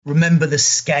remember the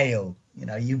scale. You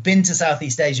know, you've been to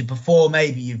Southeast Asia before,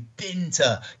 maybe you've been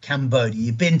to Cambodia,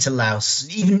 you've been to Laos,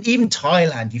 even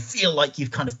Thailand. You feel like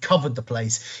you've kind of covered the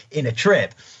place in a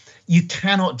trip. You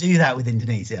cannot do that with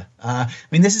Indonesia. I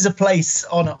mean, this is a place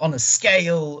on a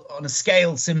scale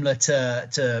similar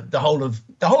to the whole of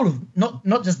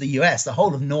not just the US, the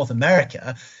whole of North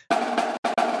America.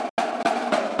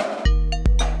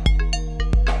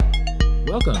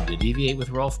 Welcome to Deviate with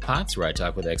Rolf Potts, where I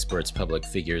talk with experts, public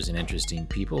figures, and interesting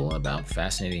people about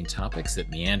fascinating topics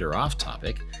that meander off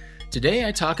topic. Today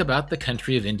I talk about the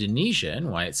country of Indonesia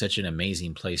and why it's such an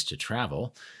amazing place to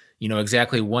travel. You know,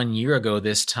 exactly 1 year ago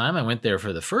this time, I went there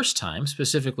for the first time,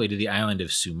 specifically to the island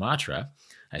of Sumatra.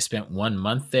 I spent 1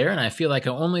 month there, and I feel like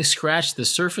I only scratched the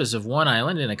surface of one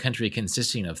island in a country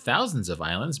consisting of thousands of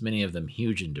islands, many of them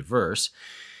huge and diverse.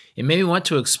 It made me want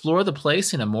to explore the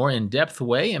place in a more in-depth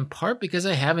way, in part because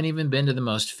I haven't even been to the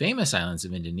most famous islands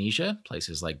of Indonesia,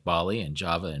 places like Bali and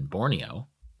Java and Borneo.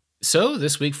 So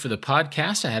this week for the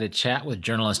podcast, I had a chat with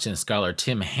journalist and scholar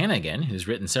Tim Hannigan, who's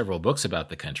written several books about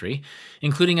the country,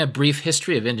 including A Brief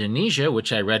History of Indonesia,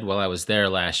 which I read while I was there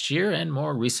last year, and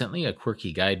more recently a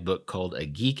quirky guidebook called A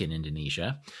Geek in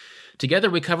Indonesia. Together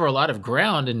we cover a lot of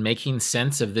ground in making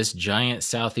sense of this giant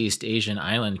Southeast Asian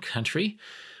island country.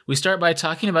 We start by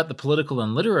talking about the political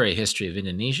and literary history of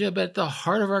Indonesia, but at the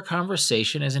heart of our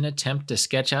conversation is an attempt to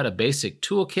sketch out a basic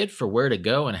toolkit for where to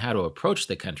go and how to approach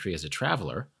the country as a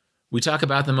traveler. We talk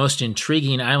about the most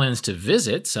intriguing islands to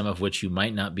visit, some of which you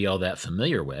might not be all that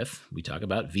familiar with. We talk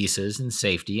about visas and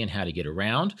safety and how to get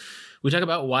around. We talk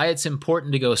about why it's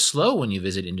important to go slow when you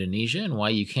visit Indonesia and why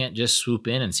you can't just swoop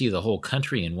in and see the whole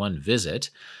country in one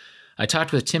visit. I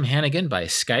talked with Tim Hannigan by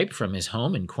Skype from his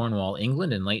home in Cornwall,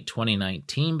 England in late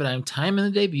 2019, but I'm timing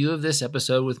the debut of this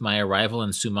episode with my arrival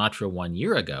in Sumatra 1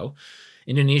 year ago.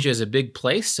 Indonesia is a big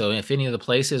place, so if any of the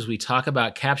places we talk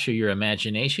about capture your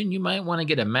imagination, you might want to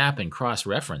get a map and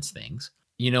cross-reference things.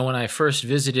 You know, when I first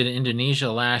visited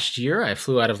Indonesia last year, I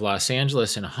flew out of Los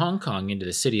Angeles and Hong Kong into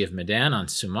the city of Medan on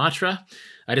Sumatra.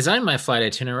 I designed my flight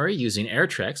itinerary using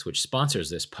Airtrex, which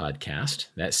sponsors this podcast.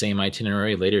 That same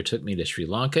itinerary later took me to Sri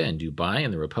Lanka and Dubai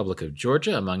and the Republic of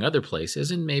Georgia, among other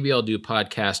places, and maybe I'll do a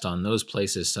podcast on those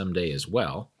places someday as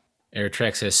well.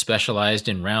 Airtrex has specialized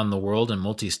in round-the-world and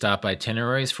multi-stop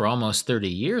itineraries for almost 30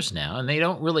 years now, and they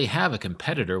don't really have a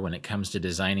competitor when it comes to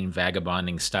designing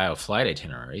vagabonding-style flight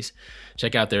itineraries.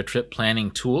 Check out their trip planning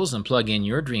tools and plug in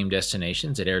your dream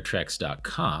destinations at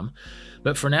airtrex.com.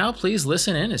 But for now, please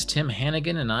listen in as Tim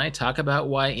Hannigan and I talk about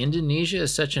why Indonesia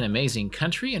is such an amazing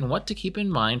country and what to keep in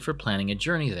mind for planning a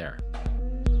journey there.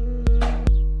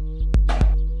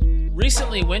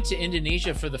 Recently went to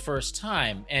Indonesia for the first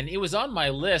time, and it was on my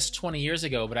list 20 years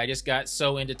ago, but I just got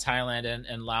so into Thailand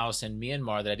and Laos and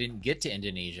Myanmar that I didn't get to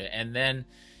Indonesia. And then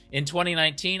in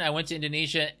 2019, I went to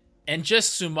Indonesia and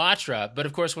just Sumatra. But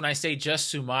of course, when I say just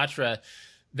Sumatra,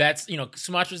 that's, you know,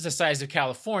 Sumatra's the size of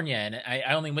California, and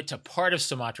I only went to part of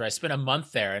Sumatra. I spent a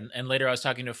month there, and later I was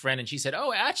talking to a friend, and she said,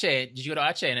 "Oh, Aceh, did you go to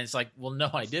Aceh?" And it's like, well,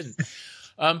 no, I didn't.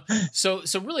 So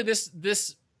really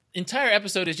this entire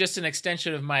episode is just an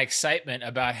extension of my excitement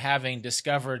about having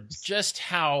discovered just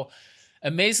how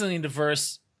amazingly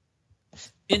diverse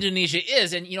Indonesia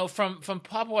is. And, you know, from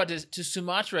Papua to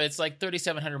Sumatra, it's like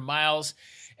 3,700 miles.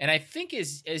 And I think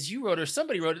as you wrote, or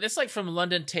somebody wrote it, that's like from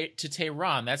London to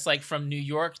Tehran. That's like from New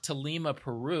York to Lima,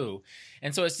 Peru.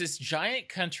 And so it's this giant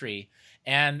country,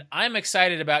 and I'm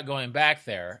excited about going back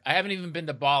there. I haven't even been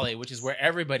to Bali, which is where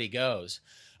everybody goes.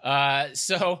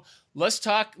 So let's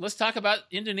talk about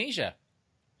Indonesia.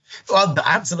 Well,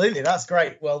 absolutely, that's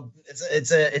great. Well,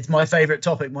 it's my favorite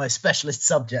topic, my specialist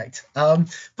subject.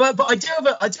 But I do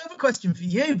have a question for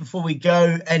you before we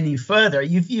go any further.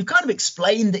 You've kind of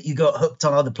explained that you got hooked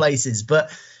on other places,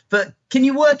 but can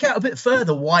you work out a bit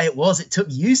further why it took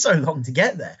you so long to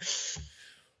get there?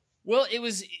 Well,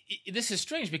 this is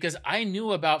strange because I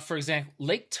knew about, for example,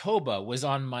 Lake Toba was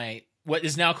on my what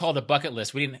is now called a bucket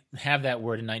list. We didn't have that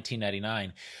word in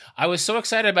 1999. I was so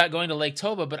excited about going to Lake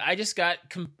Toba, but I just got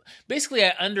basically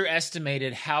I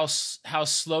underestimated how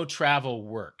slow travel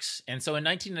works. And so in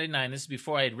 1999, this is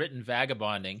before I had written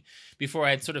Vagabonding, before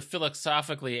I had sort of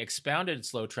philosophically expounded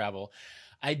slow travel,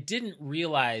 I didn't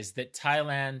realize that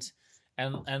Thailand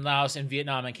and Laos and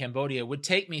Vietnam and Cambodia would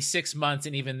take me 6 months,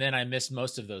 and even then I missed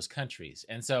most of those countries.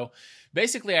 And so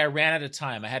basically I ran out of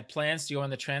time. I had plans to go on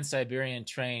the Trans-Siberian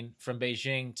train from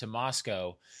Beijing to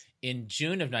Moscow in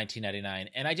June of 1999,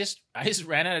 and I just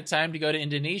ran out of time to go to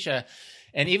Indonesia.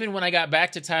 And even when I got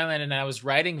back to Thailand and I was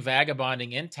writing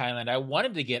Vagabonding in Thailand, I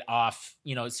wanted to get off.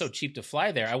 You know, it's so cheap to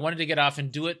fly there. I wanted to get off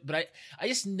and do it, but I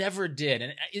just never did.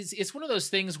 And it's one of those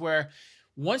things where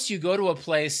once you go to a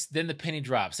place, then the penny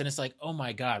drops and it's like, oh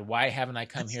my God, why haven't I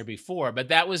come here before? But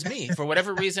that was me. For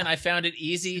whatever reason, I found it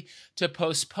easy to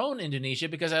postpone Indonesia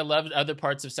because I loved other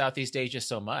parts of Southeast Asia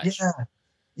so much. Yeah.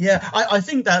 Yeah, I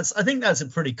think that's a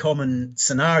pretty common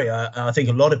scenario. I think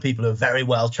a lot of people who are very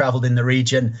well traveled in the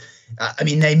region, I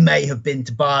mean, they may have been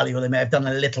to Bali or they may have done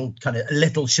a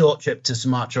little short trip to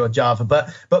Sumatra or Java,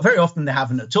 but very often they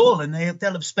haven't at all, and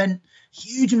they'll have spent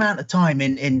huge amount of time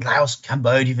in Laos,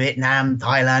 Cambodia, Vietnam,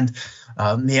 Thailand,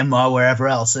 Myanmar, wherever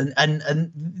else, and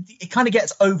it kind of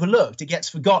gets overlooked, it gets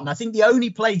forgotten. I think the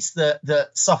only place that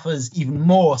suffers even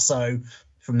more so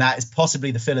from that is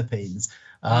possibly the Philippines.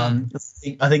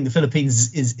 I think the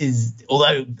Philippines is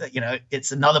although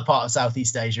it's another part of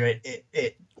Southeast Asia,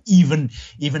 it even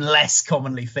less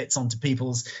commonly fits onto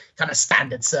people's kind of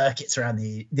standard circuits around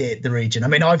the region. I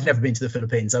mean, I've never been to the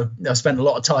Philippines. I've spent a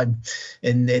lot of time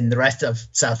in the rest of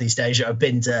Southeast Asia. I've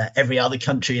been to every other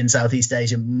country in Southeast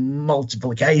Asia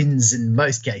multiple occasions in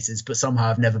most cases, but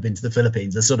somehow I've never been to the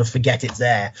Philippines. I sort of forget it's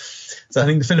there. So I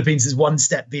think the Philippines is one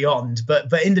step beyond,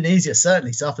 but Indonesia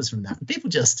certainly suffers from that.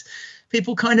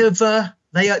 People kind of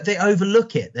they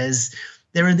overlook it.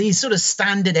 There are these sort of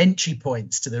standard entry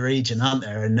points to the region, aren't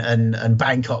there? And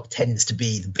Bangkok tends to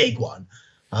be the big one.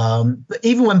 But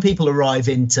even when people arrive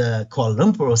into Kuala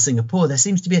Lumpur or Singapore, there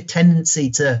seems to be a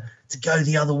tendency to go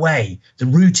the other way. The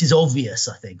route is obvious,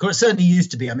 I think, or it certainly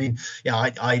used to be. I mean,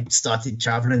 I started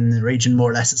traveling in the region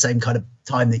more or less at the same kind of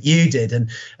time that you did, and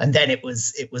then it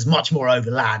was much more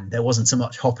overland. There wasn't so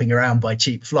much hopping around by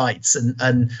cheap flights,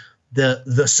 and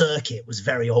the circuit was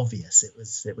very obvious. It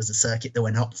was a circuit that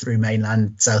went up through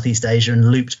mainland Southeast Asia and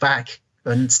looped back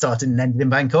and started and ended in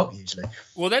Bangkok usually.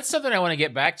 Well, that's something I want to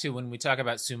get back to when we talk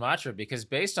about Sumatra, because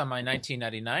based on my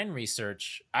 1999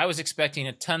 research, I was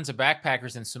expecting tons of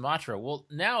backpackers in Sumatra. Well,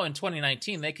 now in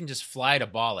 2019, they can just fly to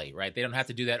Bali, right? They don't have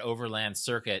to do that overland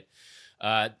circuit,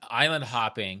 island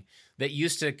hopping that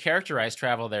used to characterize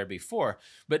travel there before.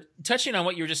 But touching on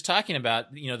what you were just talking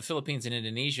about, the Philippines and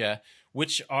Indonesia,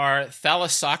 which are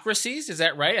thalassocracies, is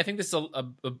that right? I think this is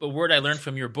a word I learned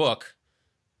from your book.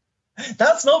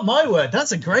 That's not my word.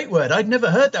 That's a great word. I'd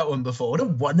never heard that one before. What a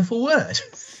wonderful word.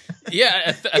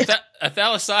 Yeah, a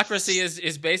thalassocracy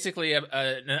is basically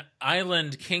an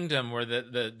island kingdom where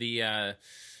the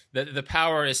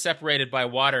power is separated by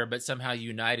water, but somehow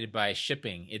united by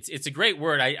shipping. It's a great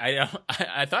word. I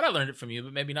thought I learned it from you,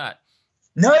 but maybe not.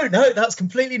 No, that's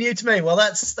completely new to me. Well,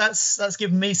 that's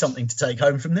given me something to take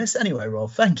home from this anyway,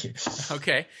 Rolf. Thank you.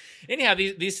 Okay. Anyhow,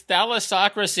 these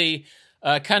thalassocracy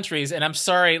countries, and I'm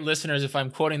sorry, listeners, if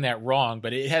I'm quoting that wrong,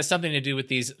 but it has something to do with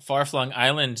these far-flung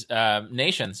island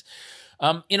nations.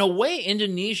 In a way,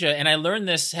 Indonesia, and I learned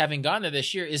this having gone there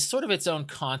this year, is sort of its own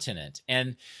continent.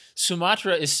 And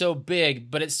Sumatra is so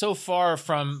big, but it's so far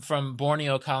from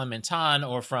Borneo, Kalimantan,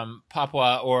 or from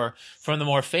Papua, or from the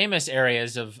more famous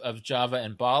areas of Java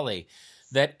and Bali,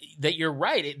 that you're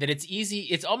right, that it's easy,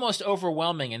 it's almost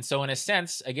overwhelming. And so in a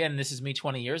sense, again, this is me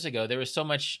 20 years ago, there was so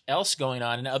much else going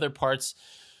on in other parts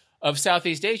of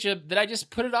Southeast Asia that I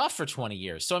just put it off for 20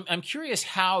 years. So I'm curious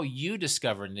how you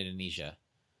discovered Indonesia.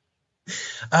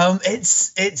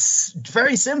 It's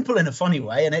very simple in a funny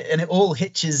way, and it all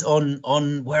hitches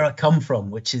on where I come from,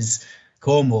 which is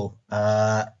Cornwall,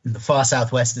 in the far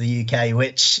southwest of the UK,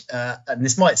 which, and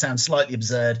this might sound slightly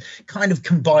absurd, kind of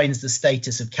combines the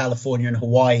status of California and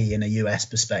Hawaii in a US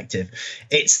perspective.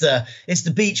 It's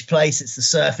the beach place, it's the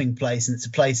surfing place, and it's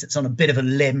a place that's on a bit of a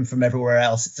limb from everywhere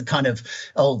else. It's a kind of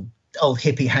old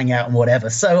hippie hangout and whatever.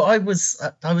 So I was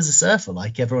a surfer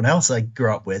like everyone else I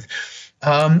grew up with.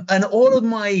 And all of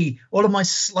my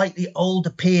slightly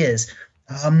older peers,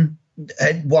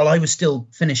 while I was still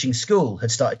finishing school,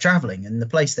 had started traveling, and the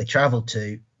place they traveled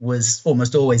to was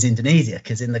almost always Indonesia,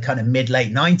 because in the kind of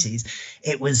late 90s,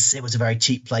 it was a very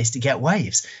cheap place to get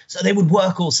waves. So they would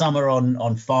work all summer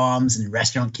on farms and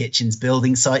restaurant kitchens,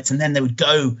 building sites, and then they would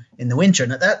go in the winter.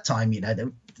 And at that time,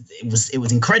 it was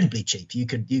incredibly cheap. You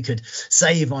could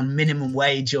save on minimum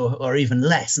wage or even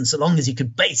less, and so long as you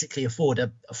could basically afford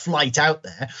a flight out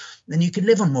there, then you could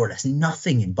live on more or less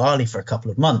nothing in Bali for a couple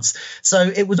of months. So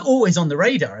it was always on the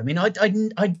radar. I mean,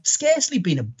 I'd scarcely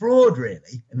been abroad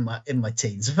really in my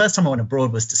teens. The first time I went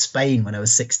abroad was to Spain when I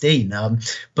was 16.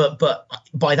 But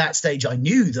by that stage, I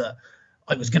knew that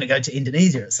I was going to go to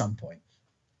Indonesia at some point.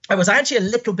 I was actually a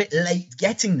little bit late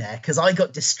getting there because I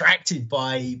got distracted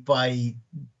by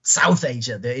South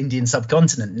Asia, the Indian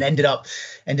subcontinent, and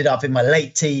ended up in my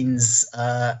late teens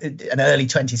and early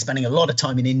 20s spending a lot of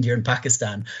time in India and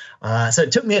Pakistan. So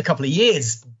it took me a couple of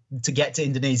years to get to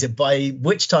Indonesia, by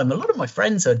which time a lot of my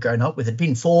friends who I'd grown up with had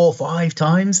been 4 or 5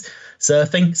 times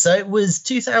surfing. So it was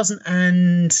 2000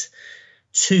 and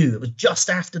 2002. It was just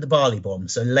after the Bali bomb,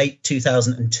 so late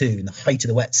 2002, in the height of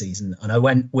the wet season. And I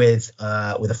went with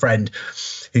a friend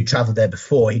who travelled there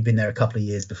before. He'd been there a couple of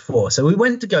years before, so we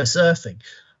went to go surfing.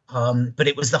 But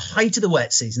it was the height of the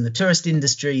wet season. The tourist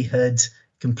industry had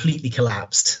completely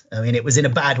collapsed. I mean, it was in a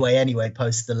bad way anyway,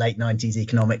 post the late 90s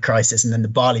economic crisis, and then the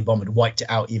Bali bomb had wiped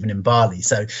it out even in Bali.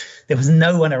 So there was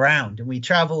no one around, and we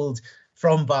traveled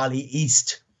from Bali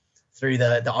east through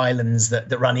the islands that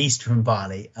run east from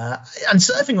Bali. And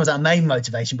surfing was our main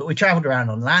motivation, but we traveled around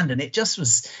on land, and it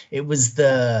was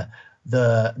the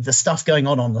stuff going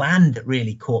on land that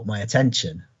really caught my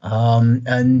attention.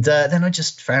 And then I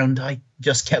just found I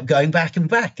just kept going back and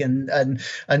back,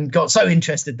 and got so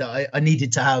interested that I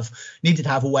needed to have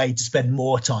a way to spend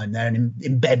more time there and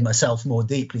embed myself more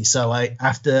deeply. So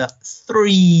after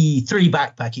three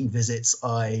backpacking visits,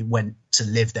 I went to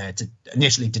live there,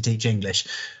 initially to teach English,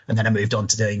 and then I moved on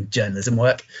to doing journalism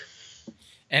work.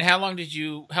 And how long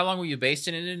were you based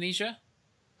in Indonesia?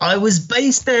 I was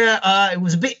based there. It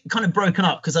was a bit kind of broken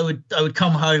up because I would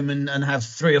come home and have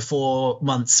 3 or 4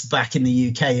 months back in the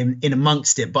UK in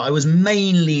amongst it. But I was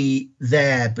mainly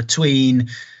there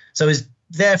so I was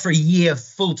there for a year,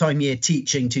 full-time year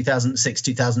teaching, 2006,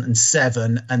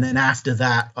 2007. And then after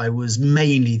that, I was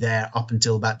mainly there up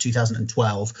until about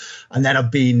 2012. And then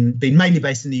I've been mainly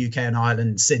based in the UK and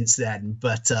Ireland since then,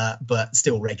 but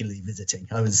still regularly visiting.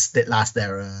 I was last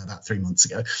there about 3 months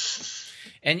ago.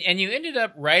 And you ended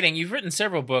up you've written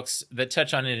several books that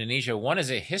touch on Indonesia. One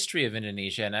is a history of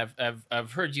Indonesia, and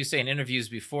I've heard you say in interviews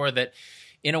before that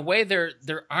in a way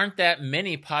there aren't that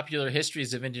many popular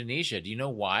histories of Indonesia. Do you know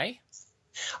why?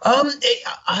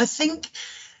 I think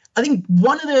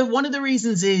one of the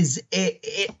reasons is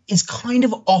it is kind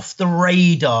of off the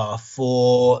radar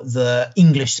for the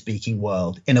English speaking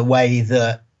world in a way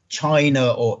that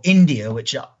China or India,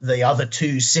 which are the other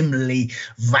two similarly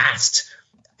vast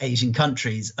Asian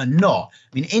countries, are not.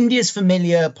 I mean, India's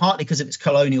familiar partly because of its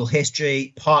colonial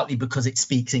history, partly because it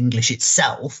speaks English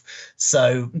itself.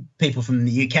 So people from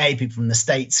the UK, people from the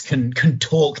States can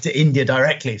talk to India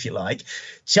directly, if you like.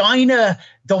 China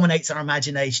dominates our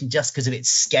imagination just because of its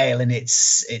scale and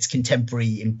its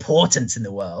contemporary importance in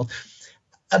the world.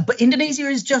 But Indonesia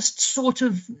is just sort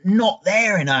of not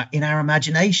there in our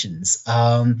imaginations.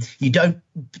 You don't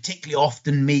particularly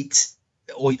often meet,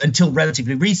 or until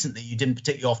relatively recently, you didn't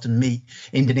particularly often meet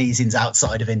Indonesians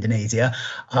outside of Indonesia,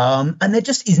 and there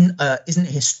just isn't a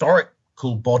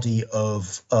historical body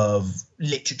of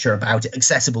literature about it,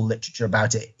 accessible literature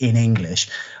about it in English.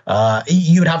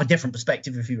 You would have a different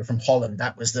perspective if you were from Holland.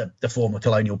 That was the former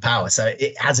colonial power, so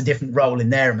it has a different role in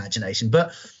their imagination.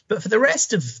 But for the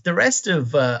rest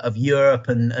of Europe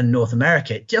and North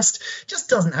America, it just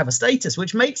doesn't have a status,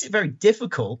 which makes it very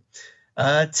difficult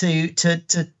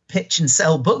to pitch and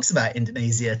sell books about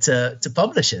Indonesia to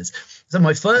publishers. So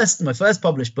my first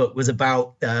published book was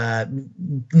about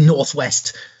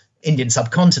northwest Indian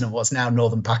subcontinent, what's now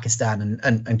northern Pakistan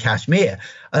and Kashmir,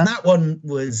 and that one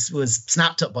was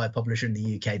snapped up by a publisher in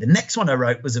the UK. The next one I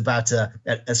wrote was about a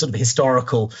sort of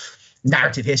historical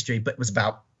narrative history, but it was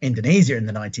about Indonesia in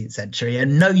the 19th century,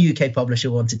 and no UK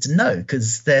publisher wanted to know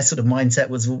because their sort of mindset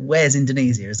was, well, where's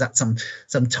Indonesia? Is that some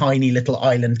tiny little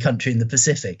island country in the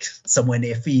Pacific, somewhere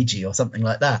near Fiji or something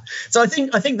like that? So I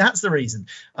think that's the reason.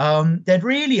 There'd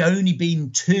really only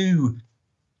been two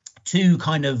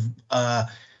kind of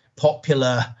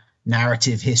popular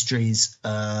narrative histories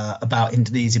about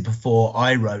Indonesia before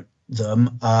I wrote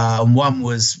them, and one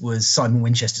was Simon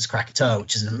Winchester's Krakatoa,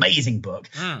 which is an amazing book,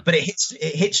 but it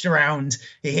hitched around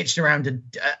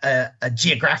a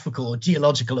geographical or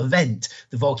geological event,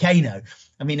 the volcano.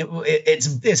 I mean,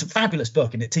 it's a fabulous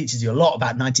book, and it teaches you a lot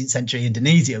about 19th century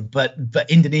Indonesia, but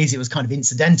Indonesia was kind of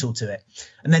incidental to it.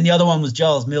 And then the other one was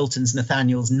Giles Milton's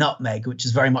Nathaniel's Nutmeg, which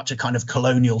is very much a kind of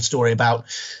colonial story about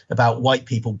white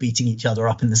people beating each other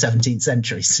up in the 17th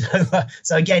century.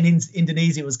 So again,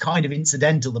 Indonesia was kind of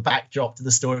incidental, the backdrop to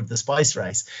the story of the spice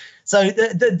race. So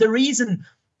the reason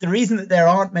that there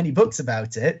aren't many books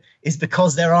about it is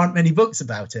because there aren't many books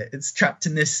about it. It's trapped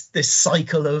in this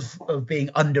cycle of being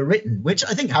underwritten, which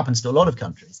I think happens to a lot of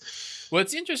countries. Well,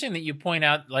 it's interesting that you point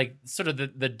out, like, sort of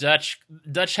the Dutch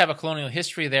have a colonial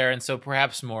history there, and so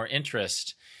perhaps more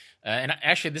interest. And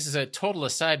actually, this is a total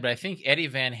aside, but I think Eddie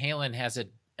Van Halen has an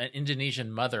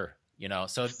Indonesian mother. You know,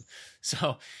 so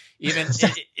even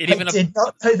I did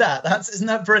not know that. Isn't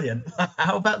that brilliant?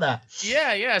 How about that?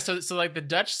 Yeah. So like the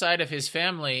Dutch side of his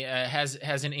family has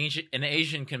an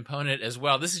Asian component as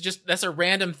well. That's a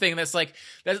random thing. That's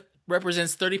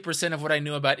represents 30% of what I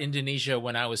knew about Indonesia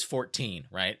when I was 14,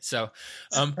 right? So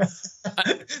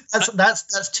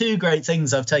that's two great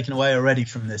things I've taken away already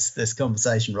from this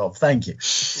conversation, Rob. Thank you.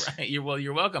 Right.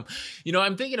 You're welcome.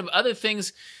 I'm thinking of other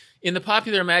things in the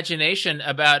popular imagination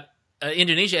about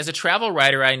Indonesia. As a travel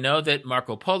writer, I know that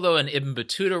Marco Polo and Ibn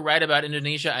Battuta write about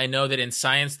Indonesia. I know that in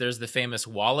science, there's the famous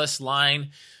Wallace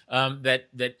line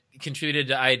that contributed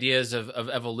to ideas of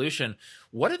evolution.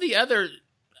 What are the other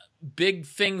big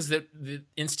things, the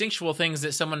instinctual things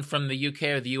that someone from the UK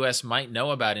or the US might know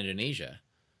about Indonesia?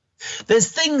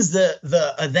 There's things that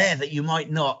are there that you might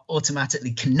not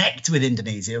automatically connect with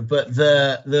Indonesia, but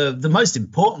the most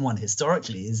important one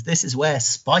historically is this is where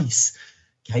spice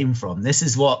came from. This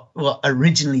is what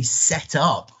originally set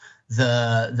up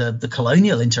the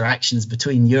colonial interactions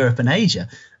between Europe and Asia.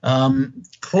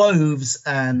 Cloves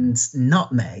and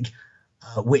nutmeg,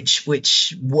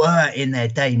 which were in their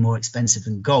day more expensive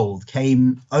than gold,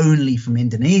 came only from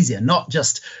Indonesia. Not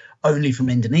just only from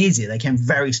Indonesia, they came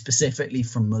very specifically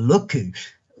from Maluku,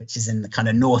 which is in the kind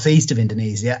of northeast of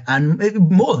Indonesia. And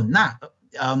more than that,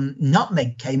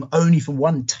 nutmeg came only from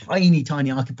one tiny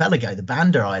archipelago, the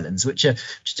Banda Islands, which are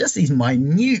just these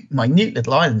minute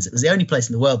little islands. It was the only place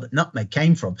in the world that nutmeg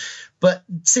came from. But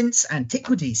since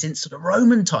antiquity, since sort of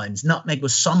Roman times, nutmeg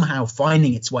was somehow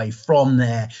finding its way from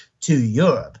there to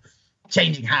Europe,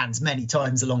 changing hands many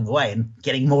times along the way and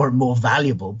getting more and more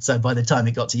valuable. So by the time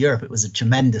it got to Europe, it was a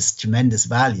tremendous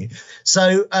value.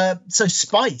 So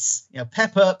spice,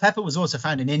 pepper was also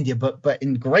found in India, but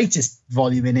in greatest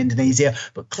volume in Indonesia.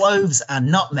 But cloves and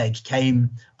nutmeg came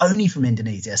only from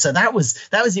Indonesia. So that was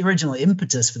the original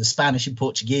impetus for the Spanish and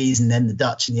Portuguese, and then the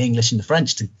Dutch and the English and the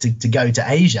French to go to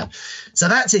Asia. So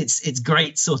that's its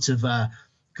great sort of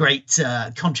great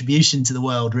contribution to the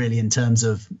world, really, in terms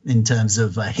of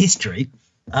history.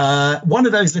 One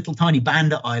of those little tiny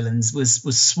Banda Islands was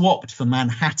swapped for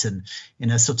Manhattan in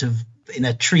a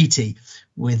treaty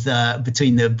with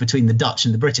between the Dutch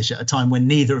and the British at a time when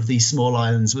neither of these small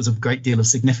islands was of a great deal of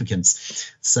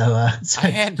significance.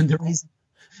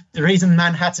 The reason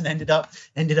Manhattan ended up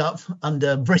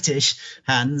under British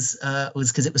hands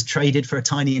was because it was traded for a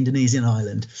tiny Indonesian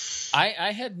island.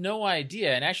 I had no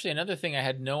idea. And actually, another thing I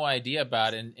had no idea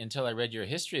about until I read your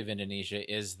history of Indonesia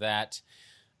is that,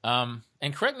 and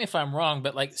correct me if I'm wrong,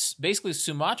 but like basically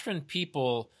Sumatran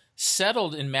people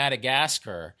settled in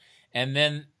Madagascar, and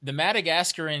then the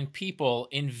Madagascaran people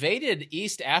invaded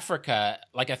East Africa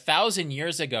like 1,000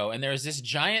 years ago. And there was this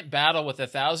giant battle with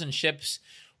 1,000 ships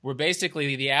where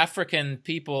basically the African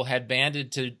people had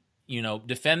banded to,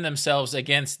 defend themselves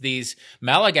against these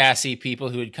Malagasy people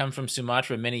who had come from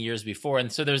Sumatra many years before. And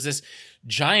so there's this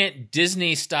giant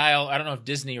Disney style, I don't know if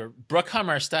Disney or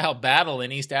Bruckheimer style battle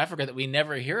in East Africa that we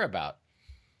never hear about.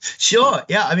 Sure.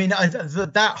 Yeah. I mean,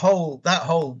 that whole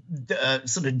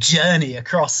sort of journey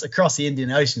across the Indian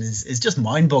Ocean is just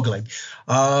mind-boggling.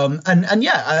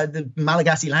 The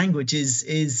Malagasy language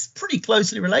is pretty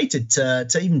closely related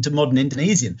to modern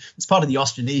Indonesian. It's part of the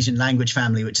Austronesian language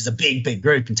family, which is a big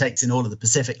group and takes in all of the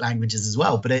Pacific languages as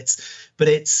well. But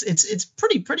it's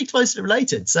pretty closely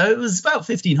related. So it was about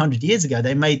 1,500 years ago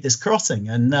they made this crossing,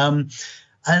 and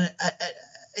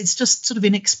it's just sort of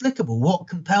inexplicable what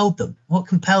compelled them. What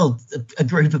compelled a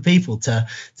group of people to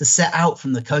set out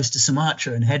from the coast of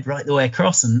Sumatra and head right the way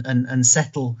across and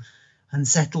settle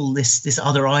this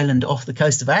other island off the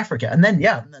coast of Africa, and then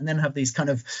have these kind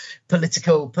of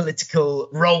political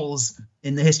roles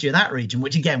in the history of that region,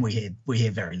 which again we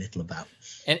hear very little about.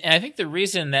 And I think the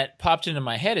reason that popped into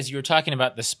my head is you were talking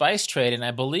about the spice trade, and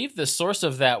I believe the source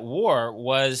of that war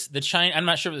was the China. I'm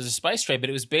not sure if it was a spice trade, but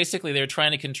it was basically they were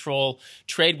trying to control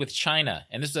trade with China,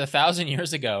 and this was 1,000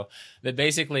 years ago. That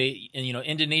basically,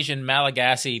 Indonesian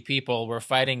Malagasy people were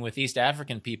fighting with East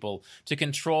African people to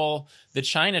control the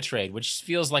China trade, which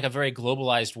feels like a very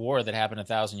globalized war that happened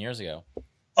 1,000 years ago.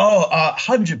 Oh,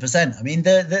 100%. I mean,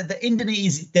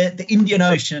 the Indian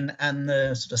Ocean and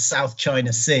the sort of South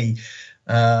China Sea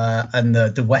and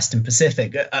the Western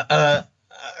Pacific are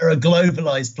a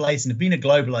globalized place and have been a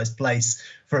globalized place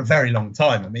for a very long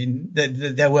time. I mean,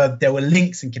 there were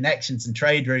links and connections and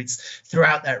trade routes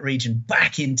throughout that region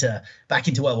back into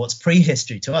what's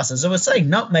prehistory to us. As I was saying,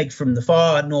 nutmeg from the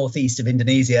far northeast of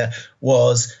Indonesia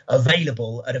was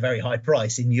available at a very high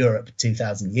price in Europe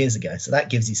 2,000 years ago. So that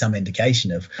gives you some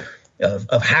indication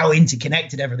of how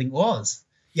interconnected everything was.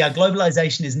 Yeah,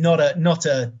 globalization is not a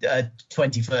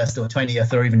 21st or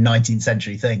 20th or even 19th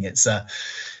century thing. It's a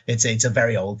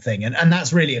very old thing, and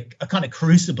that's really a kind of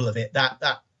crucible of it.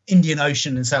 That Indian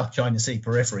Ocean and South China Sea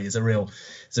periphery is a real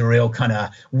kind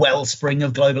of wellspring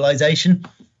of globalization.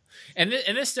 And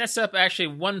this sets up actually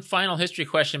one final history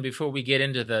question before we get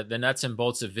into the nuts and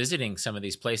bolts of visiting some of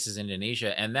these places in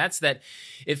Indonesia. And that's that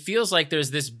it feels like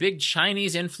there's this big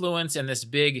Chinese influence and this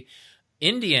big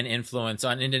Indian influence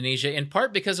on Indonesia, in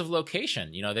part because of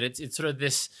location, that it's sort of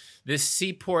this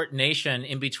seaport nation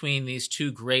in between these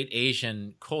two great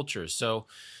Asian cultures. So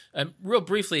real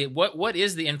briefly, what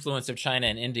is the influence of China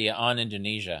and India on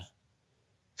Indonesia?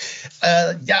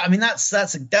 Yeah, I mean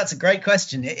that's a great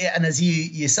question, and as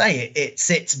you say, it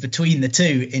sits between the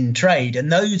two in trade,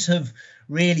 and those have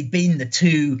really been the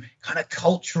two kind of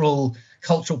cultural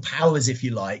powers, if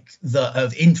you like, that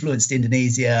have influenced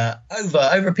Indonesia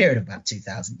over a period of about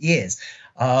 2,000 years,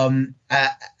 and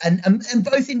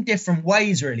both in different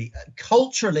ways, really.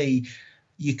 Culturally,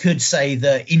 you could say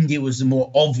that India was the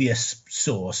more obvious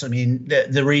source. I mean,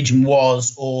 the region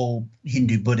was all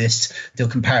Hindu Buddhist till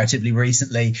comparatively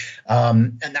recently,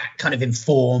 and that kind of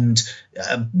informed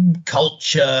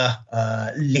culture,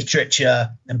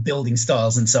 literature, and building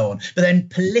styles, and so on. But then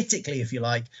politically, if you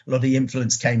like, a lot of the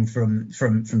influence came from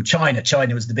China.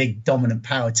 China was the big dominant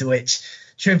power to which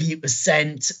tribute was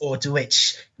sent, or to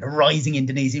which rising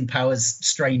Indonesian powers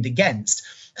strained against.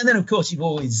 And then, of course, you've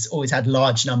always had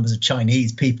large numbers of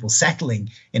Chinese people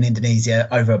settling in Indonesia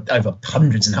over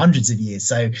hundreds and hundreds of years.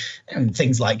 So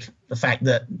things like the fact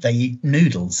that they eat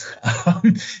noodles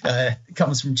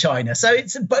comes from China. So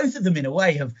it's both of them, in a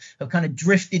way, have kind of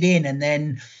drifted in and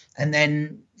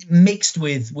then mixed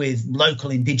with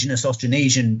local indigenous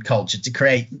Austronesian culture to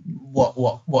create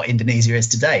what Indonesia is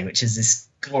today, which is this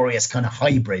glorious kind of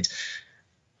hybrid.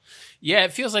 Yeah,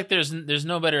 it feels like there's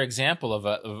no better example of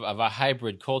a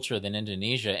hybrid culture than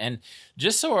Indonesia. And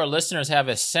just so our listeners have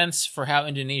a sense for how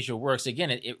Indonesia works,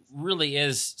 again, it really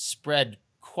is spread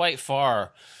quite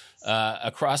far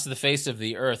across the face of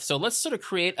the earth. So let's sort of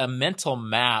create a mental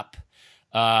map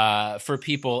for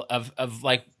people of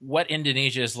like what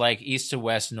Indonesia is like east to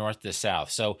west, north to south.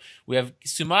 So we have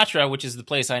Sumatra, which is the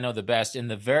place I know the best, in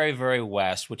the very, very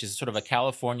west, which is sort of a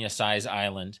California-sized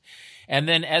island. And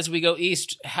then as we go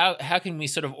east, how can we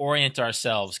sort of orient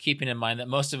ourselves, keeping in mind that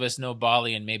most of us know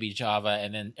Bali and maybe Java,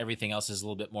 and then everything else is a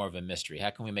little bit more of a mystery? How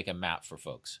can we make a map for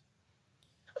folks?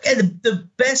 Okay, the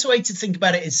best way to think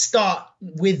about it is start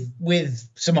with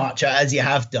Sumatra, as you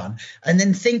have done, and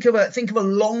then think of a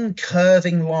long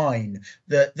curving line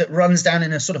that runs down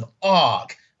in a sort of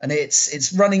arc, and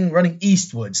it's running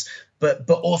eastwards, but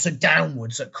also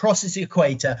downwards. So it crosses the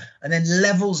equator and then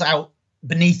levels out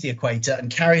beneath the equator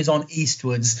and carries on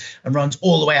eastwards and runs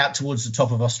all the way out towards the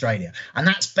top of Australia. And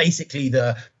that's basically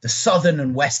the southern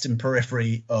and western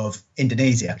periphery of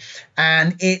Indonesia.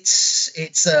 And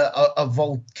it's a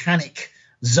volcanic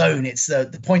zone. It's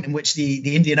the point in which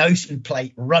the Indian Ocean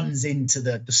plate runs into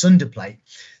the Sunda plate.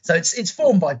 So it's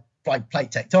formed by plate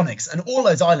tectonics, and all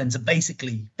those islands are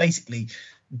basically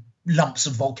lumps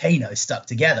of volcanoes stuck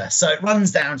together. So it runs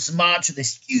down Sumatra,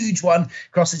 this huge one,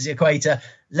 crosses the equator,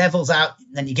 levels out,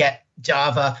 and then you get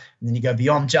Java, and then you go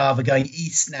beyond Java, going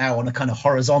east now on a kind of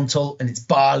horizontal, and it's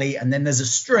Bali, and then there's a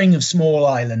string of small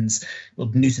islands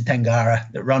called Nusa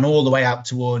Tenggara that run all the way out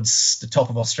towards the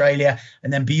top of Australia,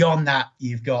 and then beyond that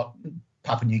you've got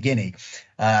Papua New Guinea,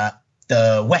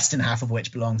 the western half of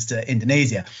which belongs to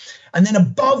Indonesia. And then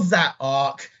above that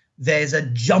arc, there's a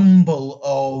jumble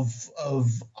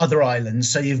of other islands.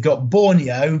 So you've got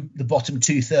Borneo, the bottom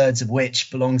 2/3 of which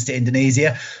belongs to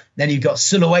Indonesia. Then you've got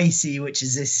Sulawesi, which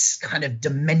is this kind of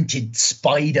demented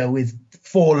spider with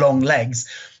 4 long legs.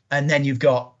 And then you've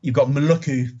got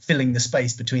Maluku filling the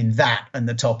space between that and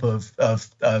the top of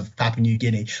Papua New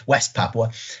Guinea, West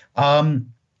Papua. So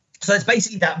it's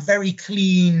basically that very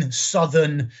clean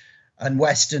southern and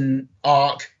western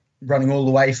arc running all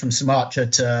the way from Sumatra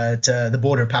to the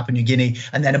border of Papua New Guinea,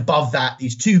 and then above that,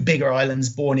 these 2 bigger islands,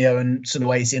 Borneo and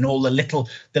Sulawesi, and all the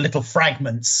little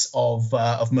fragments of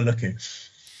Maluku.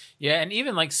 Yeah, and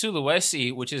even like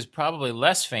Sulawesi, which is probably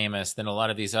less famous than a lot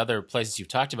of these other places you've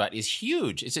talked about, is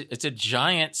huge. It's a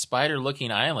giant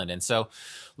spider-looking island, and so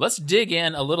let's dig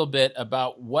in a little bit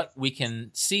about what we can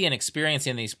see and experience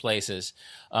in these places.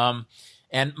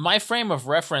 And my frame of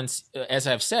reference, as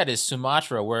I've said, is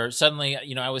Sumatra, where suddenly,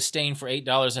 I was staying for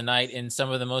 $8 a night in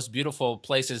some of the most beautiful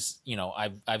places,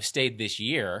 I've stayed this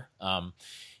year,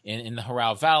 in the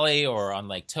Hurrah Valley or on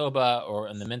Lake Toba or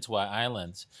in the Mentawai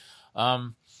Islands.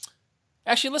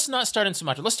 Actually, let's not start in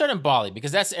Sumatra. Let's start in Bali,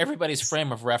 because that's everybody's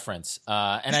frame of reference.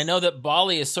 And I know that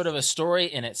Bali is sort of a story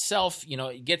in itself.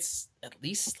 It gets at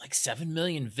least like 7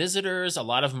 million visitors. A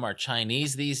lot of them are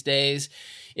Chinese these days.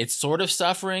 It's sort of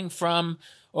suffering from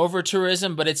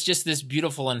over-tourism, but it's just this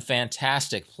beautiful and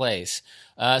fantastic place.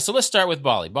 So let's start with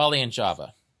Bali and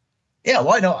Java. Yeah,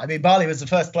 why not? I mean, Bali was the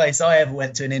first place I ever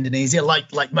went to in Indonesia.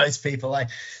 Like most people, I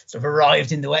sort of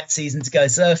arrived in the wet season to go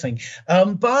surfing.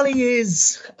 Bali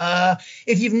is,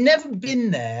 if you've never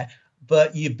been there,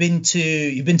 but you've been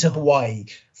to Hawaii.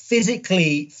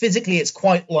 Physically, it's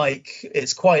quite like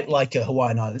a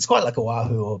Hawaiian island. It's quite like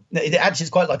Oahu, or it actually is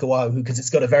quite like Oahu because it's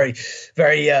got a very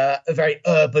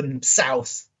urban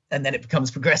south, and then it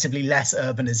becomes progressively less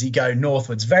urban as you go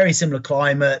northwards. Very similar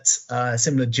climate,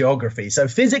 similar geography. So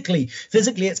physically,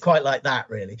 it's quite like that,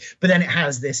 really. But then it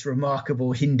has this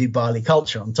remarkable Hindu Bali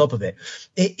culture on top of it.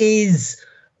 It is,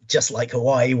 just like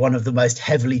Hawaii, one of the most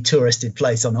heavily touristed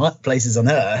places on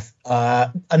Earth.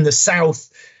 And the south,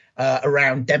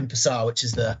 around Denpasar,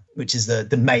 which is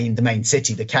the main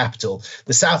city, the capital.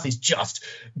 The south is just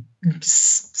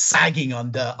sagging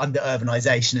under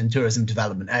urbanization and tourism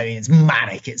development. I mean, it's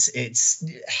manic. It's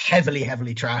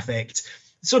heavily trafficked.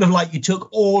 Sort of like you took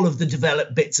all of the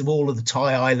developed bits of all of the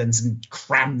Thai islands and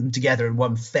crammed them together in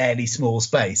one fairly small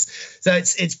space. So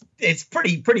it's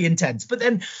pretty intense. But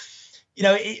then,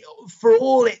 for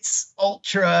all its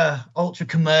ultra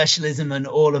commercialism and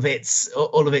all of its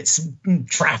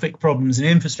traffic problems and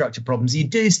infrastructure problems, you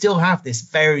do still have this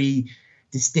very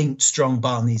distinct, strong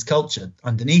Balinese culture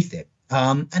underneath it.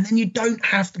 And then you don't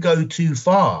have to go too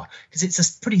far because it's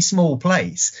a pretty small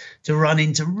place to run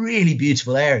into really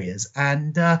beautiful areas.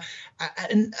 And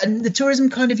the tourism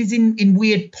kind of is in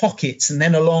weird pockets and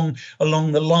then along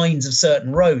the lines of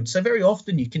certain roads. So very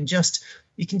often you can just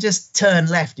turn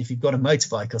left if you've got a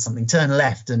motorbike or something, turn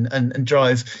left and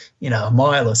drive, a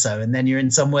mile or so. And then you're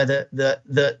in somewhere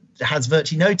that has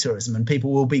virtually no tourism, and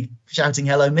people will be shouting,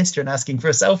 "Hello, mister," and asking for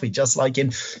a selfie, just like in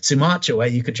Sumatra, where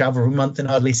you could travel for a month and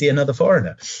hardly see another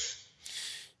foreigner.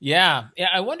 Yeah.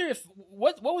 I wonder if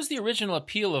what was the original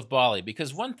appeal of Bali?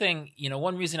 Because one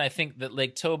reason I think that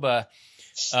Lake Toba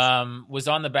was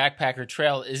on the backpacker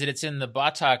trail is that it's in the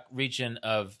Batak region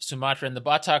of Sumatra, and the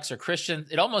Bataks are Christian.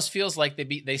 It almost feels like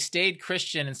they stayed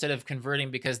Christian instead of converting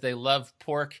because they love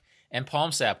pork and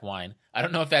palm sap wine. I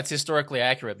don't know if that's historically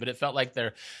accurate, but it felt like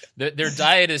their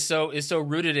diet is so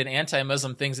rooted in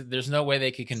anti-Muslim things that there's no way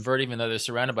they could convert, even though they're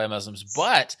surrounded by Muslims.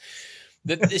 But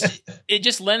it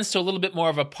just lends to a little bit more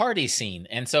of a party scene.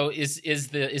 And so is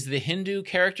the Hindu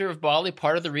character of Bali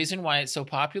part of the reason why it's so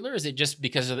popular? Is it just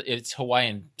because of its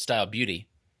Hawaiian style beauty?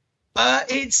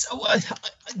 It's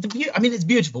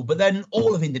beautiful, but then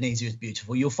all of Indonesia is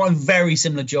beautiful. You'll find very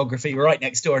similar geography right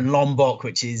next door in Lombok,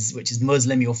 which is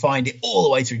Muslim. You'll find it all the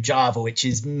way through Java, which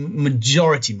is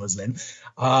majority Muslim,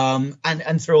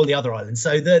 and through all the other islands.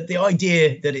 So the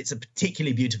idea that it's a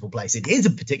particularly beautiful place, it is a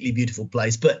particularly beautiful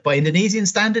place, but by Indonesian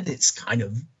standard, it's kind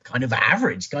of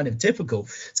average, kind of typical.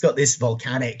 It's got this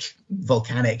volcanic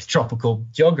tropical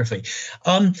geography.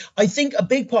 I think a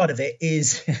big part of it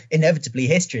is inevitably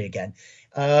history again.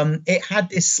 It had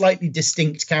this slightly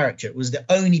distinct character. It was the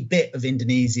only bit of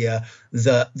Indonesia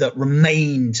that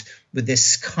remained with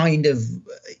this kind of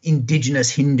indigenous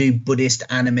Hindu, Buddhist,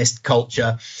 animist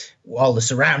culture, while the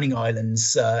surrounding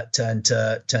islands turned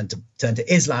to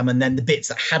Islam, and then the bits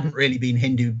that hadn't really been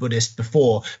Hindu, Buddhist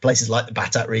before, places like the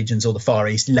Batak regions or the Far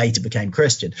East, later became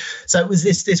Christian. So it was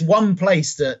this one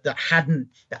place that hadn't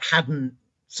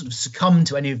sort of succumb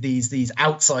to any of these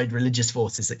outside religious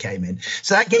forces that came in.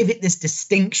 So that gave it this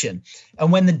distinction. And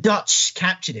when the Dutch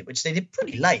captured it, which they did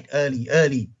pretty late,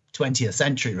 early 20th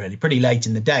century, really, pretty late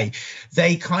in the day,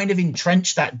 they kind of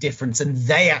entrenched that difference, and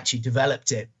they actually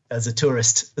developed it as a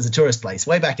tourist place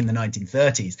way back in the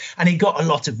 1930s. And it got a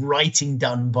lot of writing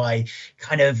done by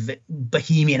kind of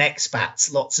bohemian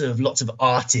expats, lots of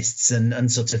artists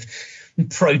and sort of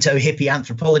proto-hippie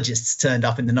anthropologists turned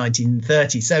up in the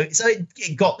 1930s. So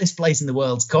it got this place in the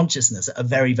world's consciousness at a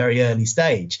very, very early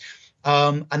stage.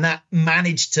 And that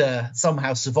managed to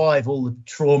somehow survive all the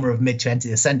trauma of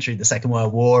mid-20th century, the Second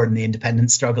World War and the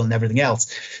independence struggle and everything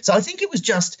else. So I think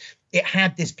it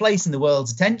had this place in the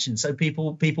world's attention. So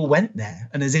people went there.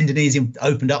 And as Indonesia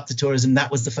opened up to tourism,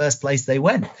 that was the first place they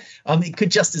went. It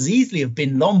could just as easily have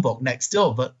been Lombok next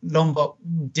door, but Lombok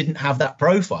didn't have that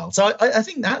profile. So I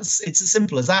think it's as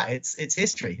simple as that. It's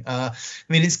history.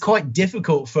 It's quite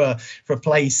difficult for a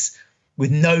place with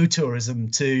no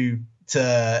tourism to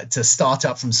start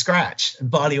up from scratch.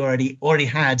 Bali already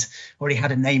had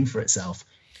a name for itself.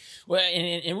 Well,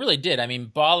 and it really did. I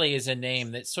mean, Bali is a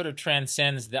name that sort of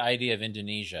transcends the idea of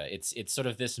Indonesia. It's sort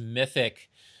of this mythic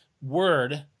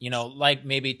word, like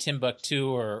maybe Timbuktu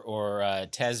or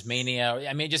Tasmania.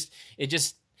 I mean, it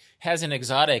just has an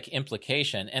exotic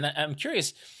implication. And I'm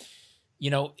curious,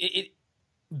 it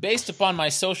based upon my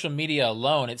social media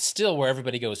alone, it's still where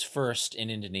everybody goes first in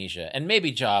Indonesia, and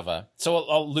maybe Java. So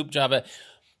I'll loop Java.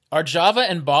 Are Java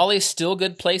and Bali still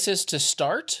good places to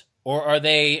start? Or are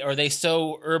they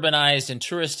so urbanized and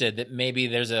touristed that maybe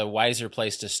there's a wiser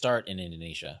place to start in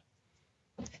Indonesia?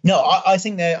 No, I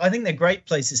think they're great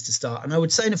places to start, and I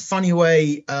would say in a funny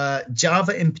way,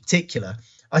 Java in particular.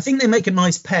 I think they make a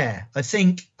nice pair. I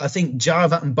think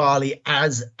Java and Bali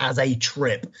as a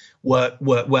trip work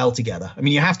well together. I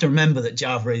mean, you have to remember that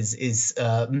Java is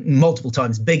multiple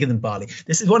times bigger than Bali.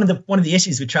 This is one of the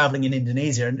issues with traveling in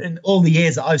Indonesia, and all the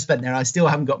years that I've spent there, I still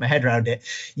haven't got my head around it.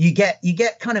 You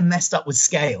get kind of messed up with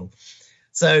scale.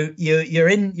 So you're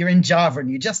in Java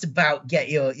and you just about get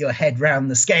your head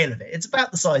round the scale of it. It's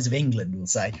about the size of England, we'll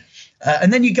say.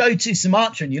 And then you go to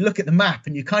Sumatra and you look at the map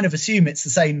and you kind of assume it's the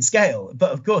same scale.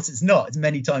 But of course it's not. It's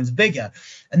many times bigger.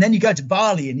 And then you go to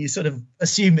Bali and you sort of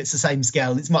assume it's the same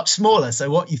scale and it's much smaller. So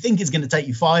what you think is going to take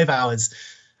you 5 hours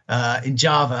in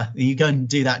Java, you go and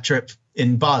do that trip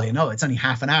in Bali and it's only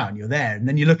half an hour and you're there. And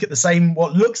then you look at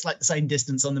what looks like the same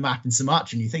distance on the map in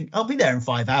Sumatra and you think I'll be there in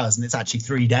 5 hours and it's actually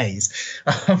 3 days.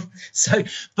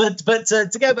 But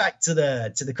to go back to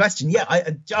the question,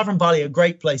 Java and Bali are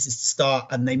great places to start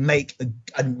and they make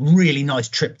a really nice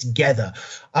trip together.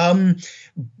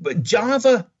 But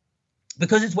Java,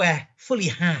 because it's where fully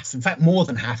half, in fact, more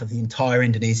than half of the entire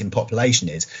Indonesian population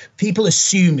is, people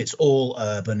assume it's all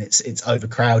urban, it's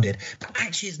overcrowded, but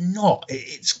actually it's not.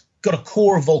 It's got a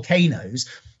core of volcanoes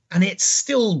and it's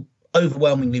still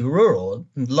overwhelmingly rural.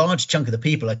 A large chunk of the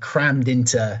people are crammed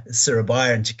into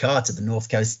Surabaya and Jakarta,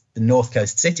 the north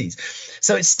coast cities.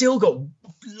 So it's still got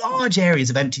large areas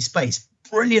of empty space,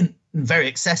 brilliant and very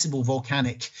accessible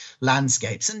volcanic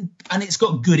landscapes, and it's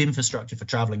got good infrastructure for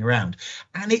traveling around.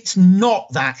 And it's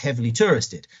not that heavily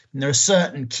touristed. And there are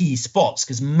certain key spots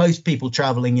because most people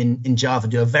traveling in Java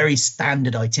do a very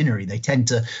standard itinerary. They tend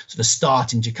to sort of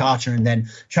start in Jakarta and then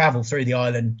travel through the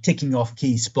island, ticking off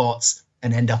key spots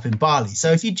and end up in Bali.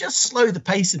 So if you just slow the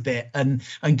pace a bit and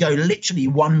go literally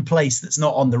one place that's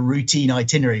not on the routine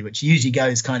itinerary, which usually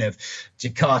goes kind of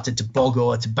Jakarta to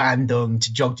Bogor to Bandung to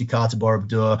Yogyakarta,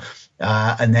 Borobudur,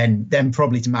 and then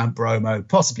probably to Mount Bromo,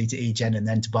 possibly to Ijen, and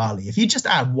then to Bali. If you just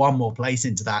add one more place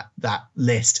into that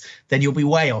list, then you'll be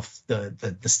way off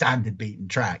the standard beaten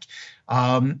track.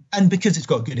 And because it's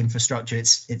got good infrastructure,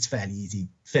 it's fairly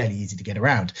easy to get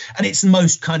around, and it's the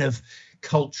most kind of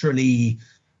culturally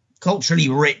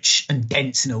rich and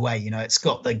dense in a way. It's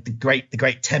got like the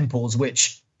great temples,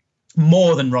 which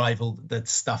more than rival the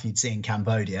stuff you'd see in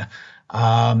Cambodia.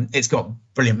 It's got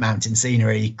brilliant mountain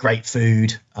scenery, great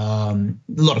food, a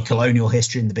lot of colonial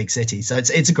history in the big city. So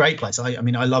it's a great place. I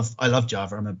mean, I love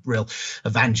Java. I'm a real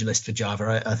evangelist for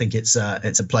Java. I think it's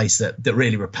a place that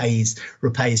really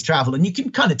repays travel, and you can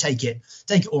kind of take it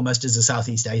almost as a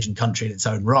Southeast Asian country in its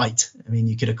own right. I mean,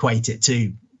 you could equate it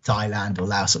to Thailand or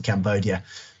Laos or Cambodia.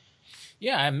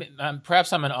 Yeah,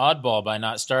 perhaps I'm an oddball by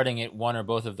not starting at one or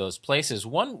both of those places.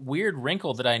 One weird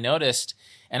wrinkle that I noticed,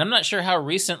 and I'm not sure how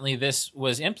recently this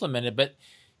was implemented, but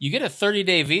you get a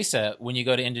 30-day visa when you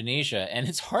go to Indonesia, and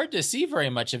it's hard to see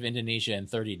very much of Indonesia in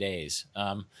 30 days.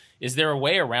 Is there a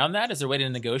way around that? Is there a way to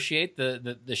negotiate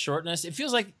the shortness? It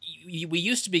feels like we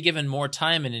used to be given more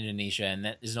time in Indonesia, and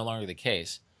that is no longer the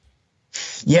case.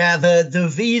 Yeah, the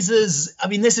visas. I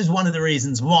mean, this is one of the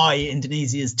reasons why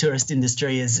Indonesia's tourist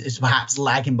industry is perhaps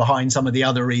lagging behind some of the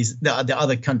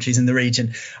other countries in the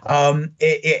region.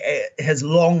 It has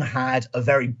long had a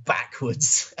very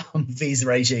backwards visa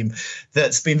regime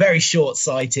that's been very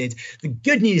short-sighted. The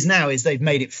good news now is they've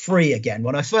made it free again.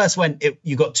 When I first went,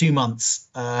 you got 2 months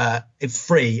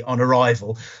free on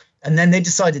arrival. And then they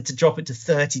decided to drop it to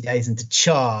 30 days and to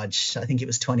charge, I think it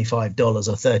was $25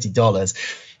 or $30.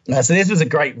 So this was a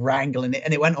great wrangle, and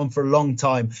it went on for a long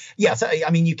time. Yeah, so I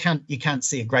mean, you can't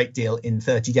see a great deal in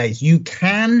 30 days. You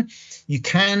can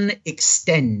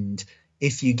extend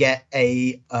if you get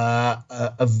a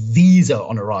visa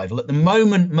on arrival. At the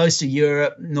moment, most of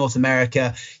Europe, North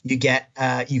America, you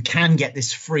can get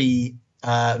this free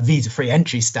visa-free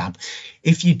entry stamp.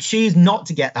 If you choose not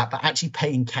to get that, but actually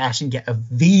pay in cash and get a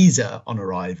visa on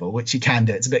arrival, which you can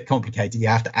do, it's a bit complicated, you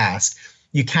have to ask,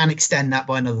 you can extend that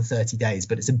by another 30 days,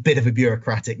 but it's a bit of a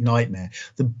bureaucratic nightmare.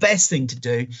 The best thing to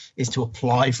do is to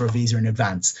apply for a visa in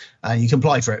advance. You can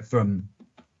apply for it from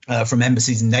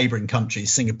embassies in neighboring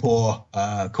countries, Singapore,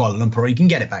 Kuala Lumpur, or you can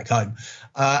get it back home.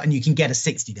 And you can get a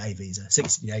 60-day visa,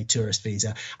 60-day tourist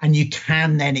visa, and you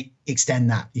can then extend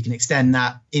that. You can extend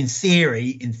that in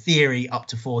theory, up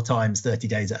to 4 times 30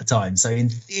 days at a time. So in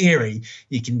theory,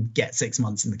 you can get 6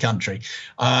 months in the country.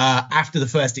 After the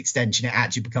first extension, it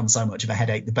actually becomes so much of a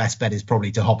headache. The best bet is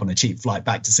probably to hop on a cheap flight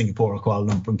back to Singapore or Kuala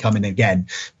Lumpur and come in again.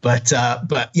 But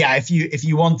yeah, if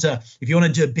you want to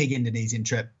do a big Indonesian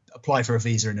trip, apply for a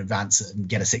visa in advance and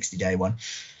get a 60-day one.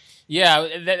 Yeah,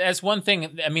 that's one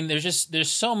thing. I mean,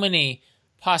 there's so many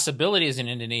possibilities in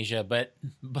Indonesia, but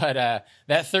that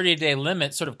 30-day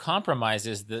limit sort of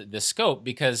compromises the scope,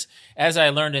 because as I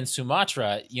learned in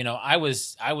Sumatra,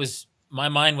 my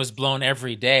mind was blown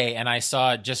every day, and I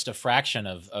saw just a fraction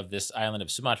of this island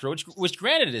of Sumatra, which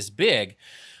granted is big,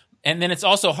 and then it's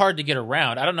also hard to get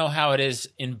around. I don't know how it is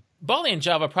in Bali and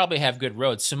Java. Probably have good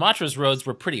roads. Sumatra's roads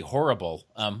were pretty horrible.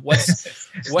 What's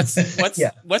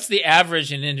the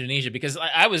average in Indonesia? Because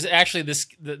I was actually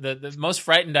the most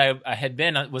frightened I had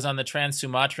been was on the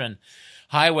Trans-Sumatran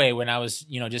highway when I was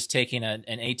just taking an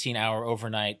 18-hour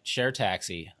overnight share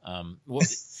taxi.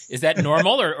 Is that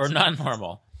normal or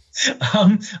non-normal?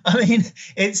 I mean,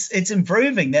 it's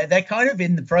improving. They're kind of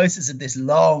in the process of this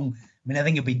long. I mean, I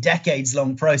think it'll be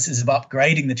decades-long process of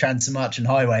upgrading the Trans-Sumatran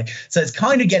Highway. So it's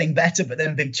kind of getting better, but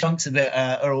then big chunks of it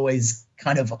are always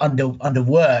kind of under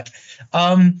work.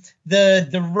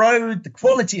 The road, the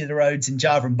quality of the roads in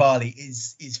Java and Bali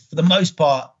is for the most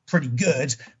part pretty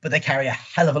good, but they carry a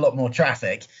hell of a lot more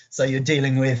traffic. So you're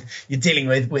dealing with your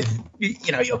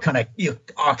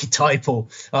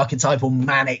archetypal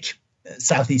manic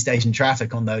Southeast Asian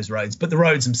traffic on those roads, but the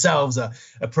roads themselves are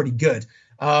pretty good.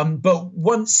 But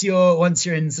once you're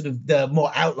in sort of the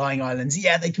more outlying islands,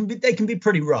 yeah, they can be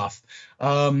pretty rough.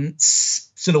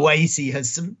 Sulawesi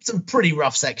has some pretty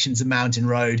rough sections of mountain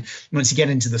road. Once you get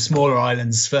into the smaller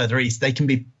islands further east, they can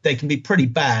be pretty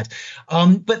bad.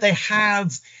 But they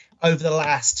have, over the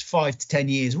last 5 to 10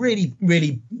 years,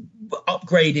 really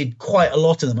upgraded quite a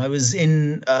lot of them. I was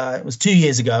it was 2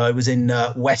 years ago. I was in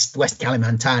West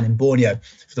Kalimantan in Borneo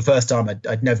for the first time.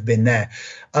 I'd never been there.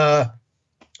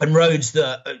 And roads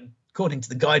that, according to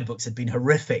the guidebooks, had been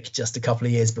horrific just a couple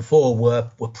of years before were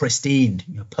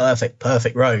pristine,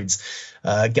 perfect roads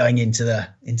going into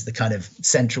the kind of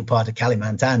central part of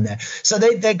Kalimantan there. So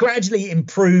they're gradually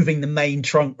improving the main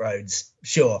trunk roads,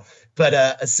 sure. But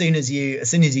as soon as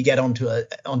you get onto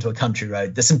a country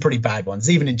road, there's some pretty bad ones.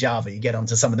 Even in Java, you get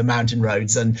onto some of the mountain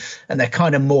roads, and they're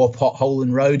kind of more pothole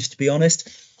than road, to be honest.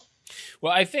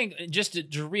 Well, I think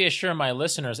just to reassure my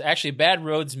listeners, actually bad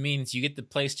roads means you get the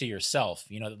place to yourself.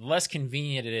 The less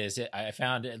convenient it is, I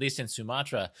found, at least in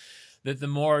Sumatra, that the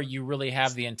more you really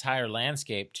have the entire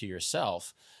landscape to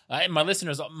yourself. My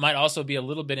listeners might also be a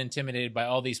little bit intimidated by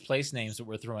all these place names that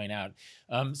we're throwing out.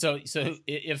 So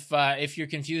if you're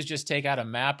confused, just take out a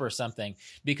map or something,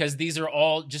 because these are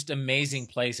all just amazing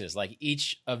places. Like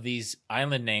each of these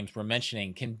island names we're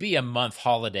mentioning can be a month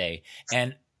holiday,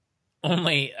 and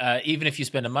only even if you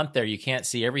spend a month there, you can't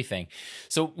see everything.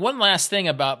 So one last thing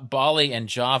about Bali and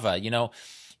Java,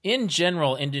 in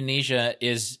general, Indonesia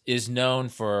is known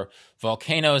for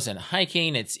volcanoes and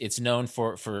hiking. It's known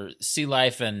for sea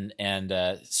life and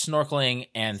snorkeling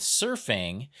and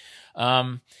surfing,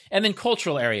 and then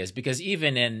cultural areas. Because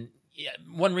even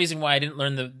one reason why I didn't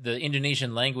learn the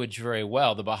Indonesian language very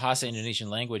well, the Bahasa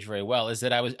Indonesian language very well, is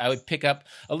that I would pick up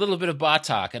a little bit of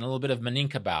Batak and a little bit of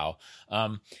Minangkabau.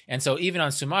 And so even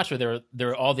on Sumatra, there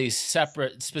are all these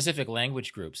separate specific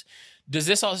language groups. Does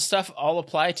this stuff all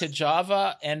apply to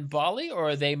Java and Bali, or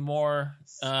are they more?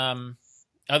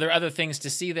 Are there other things to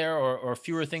see there, or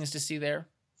fewer things to see there?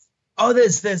 Oh,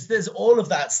 there's all of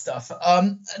that stuff.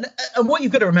 And what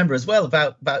you've got to remember as well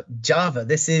about Java,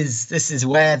 this is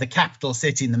where the capital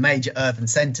city and the major urban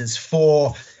centers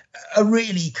for a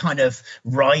really kind of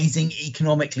rising,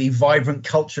 economically vibrant,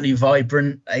 culturally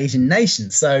vibrant Asian nation.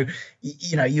 So,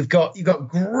 you've got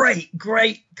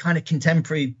great kind of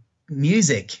contemporary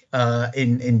music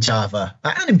in Java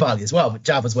and in Bali as well, but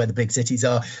Java's where the big cities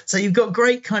are. So you've got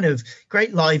great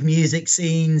live music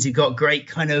scenes, you've got great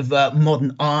kind of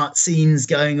modern art scenes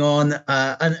going on,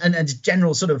 and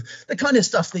general sort of the kind of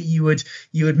stuff that you would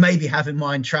maybe have in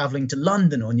mind traveling to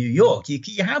London or New York.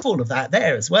 You have all of that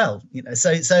there as well,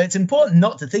 so it's important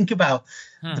not to think about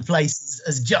the place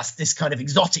as just this kind of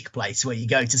exotic place where you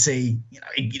go to see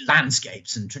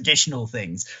landscapes and traditional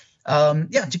things.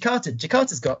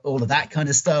 Jakarta's got all of that kind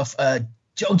of stuff.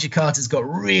 Yogyakarta's got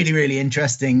really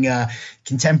interesting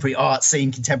contemporary art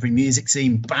scene, contemporary music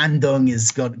scene. Bandung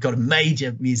has got a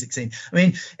major music scene. I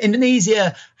mean,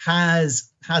 Indonesia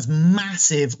has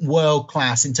massive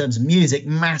world-class, in terms of music,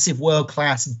 massive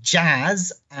world-class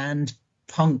jazz and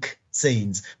punk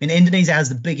scenes. I mean, Indonesia has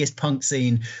the biggest punk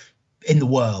scene in the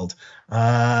world.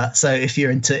 So if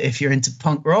you're into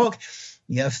punk rock,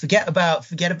 forget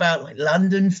about like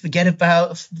London, forget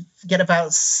about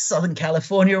Southern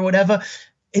California or whatever.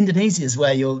 Indonesia is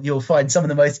where you'll find some of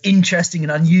the most interesting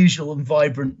and unusual and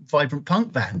vibrant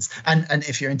punk bands. And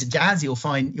if you're into jazz, you'll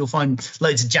find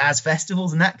loads of jazz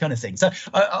festivals and that kind of thing. So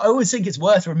I always think it's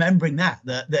worth remembering that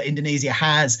Indonesia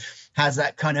has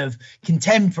that kind of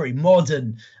contemporary,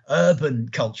 modern, urban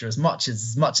culture as much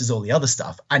as all the other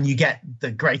stuff, and you get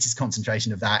the greatest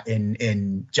concentration of that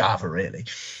in Java, really.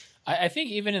 I think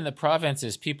even in the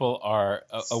provinces, people are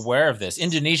aware of this.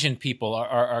 Indonesian people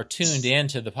are tuned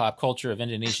into the pop culture of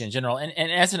Indonesia in general. And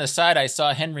as an aside, I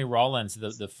saw Henry Rollins,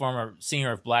 the former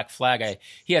singer of Black Flag.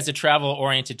 He has a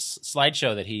travel-oriented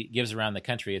slideshow that he gives around the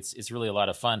country. It's really a lot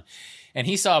of fun. And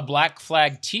he saw a Black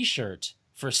Flag T-shirt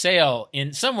for sale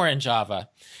somewhere in Java.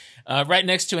 Right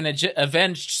next to an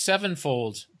Avenged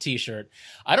Sevenfold T-shirt.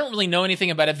 I don't really know anything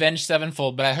about Avenged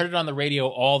Sevenfold, but I heard it on the radio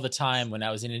all the time when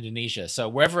I was in Indonesia. So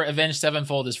wherever Avenged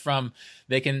Sevenfold is from,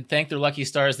 they can thank their lucky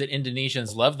stars that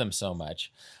Indonesians love them so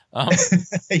much.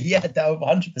 Yeah,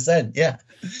 100%. Yeah.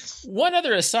 One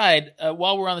other aside,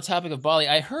 while we're on the topic of Bali,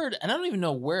 I heard, and I don't even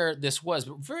know where this was,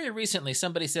 but very recently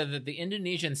somebody said that the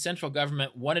Indonesian central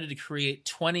government wanted to create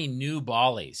 20 new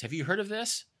Balis. Have you heard of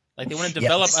this? Like they want to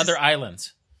develop other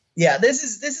islands. Yeah, this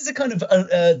is a kind of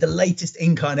the latest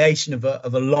incarnation of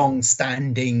a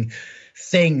long-standing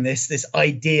thing. This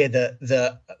idea that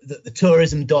the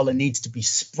tourism dollar needs to be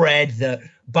spread. That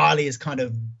Bali is kind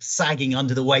of sagging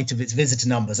under the weight of its visitor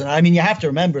numbers. And I mean, you have to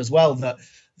remember as well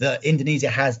that Indonesia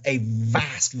has a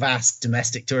vast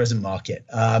domestic tourism market.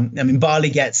 I mean,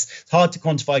 Bali gets, it's hard to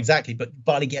quantify exactly, but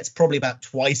Bali gets probably about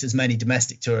twice as many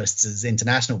domestic tourists as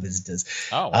international visitors.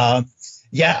 Oh, wow.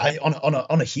 Yeah,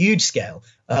 on a huge scale.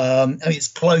 I mean, it's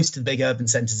close to the big urban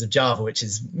centers of Java, which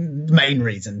is the main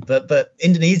reason. But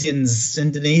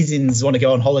Indonesians want to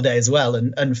go on holiday as well,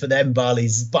 and for them,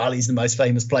 Bali's the most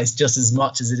famous place, just as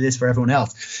much as it is for everyone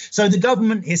else. So the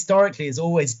government historically has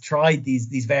always tried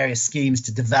these various schemes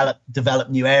to develop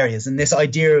new areas, and this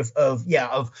idea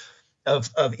of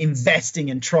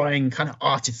investing and trying kind of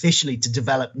artificially to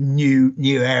develop new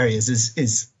areas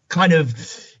is kind of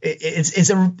it's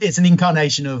an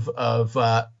incarnation of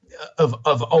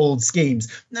old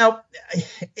schemes. Now,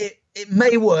 it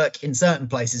may work in certain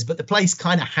places, but the place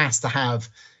kind of has to have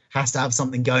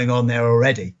something going on there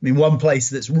already. I mean, one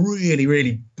place that's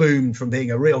really boomed from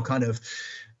being a real kind of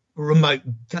remote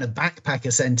kind of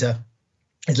backpacker center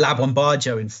is Labuan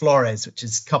Bajo in Flores, which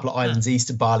is a couple of islands east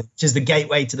of Bali, which is the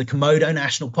gateway to the Komodo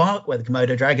National Park, where the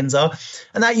Komodo dragons are.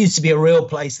 And that used to be a real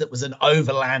place that was an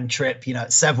overland trip,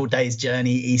 several days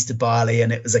journey east of Bali.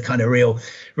 And it was a kind of real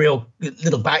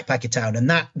little backpacker town. And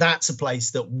that's a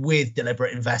place that with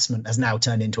deliberate investment has now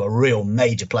turned into a real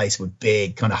major place with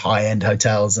big kind of high-end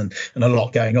hotels and a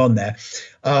lot going on there.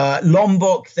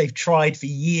 Lombok, they've tried for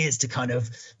years to kind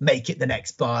of make it the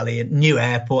next Bali, a new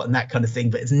airport and that kind of thing,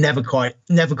 but it's never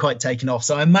quite taken off.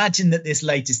 So I imagine that this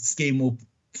latest scheme will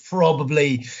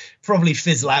probably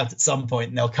fizzle out at some point,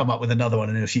 and they'll come up with another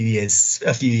one in a few years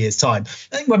time.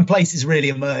 I think when places really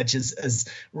emerge as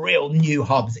real new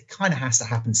hubs, it kind of has to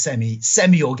happen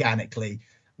semi organically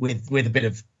with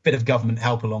a bit of government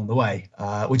help along the way,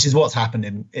 which is what's happened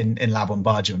in Labuan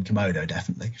Bajo and Komodo,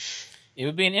 definitely. It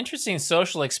would be an interesting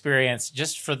social experience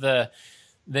just for the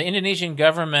Indonesian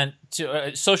government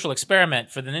to social experiment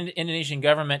for the Indonesian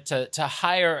government to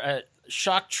hire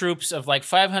shock troops of like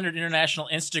 500 international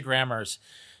Instagrammers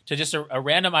to just a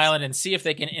random island and see if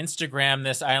they can Instagram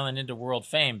this island into world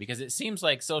fame, because it seems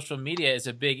like social media is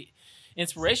a big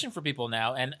inspiration for people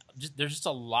now, and there's just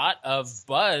a lot of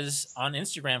buzz on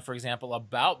Instagram, for example,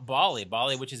 about Bali,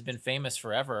 which has been famous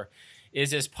forever,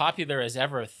 is as popular as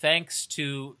ever thanks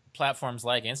to platforms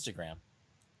like Instagram.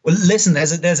 Well, listen,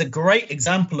 there's a great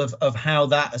example of how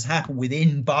that has happened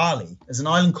within Bali. There's an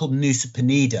island called Nusa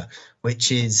Penida,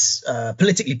 which is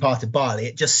politically part of Bali.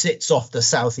 It just sits off the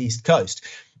southeast coast.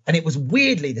 And it was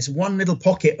weirdly this one little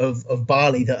pocket of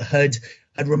Bali that had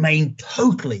remained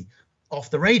totally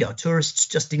off the radar. Tourists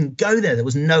just didn't go there. There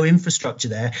was no infrastructure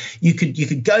there. You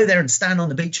could go there and stand on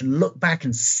the beach and look back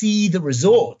and see the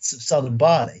resorts of southern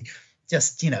Bali.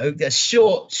 Just, a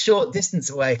short distance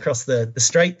away across the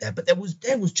strait there. But there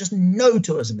was just no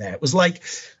tourism there. It was like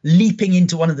leaping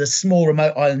into one of the small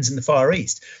remote islands in the Far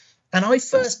East. And I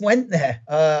first went there.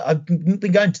 I've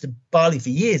been going to Bali for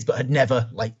years, but had never,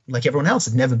 like everyone else,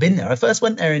 had never been there. I first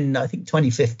went there in, I think,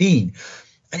 2015.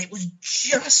 And it was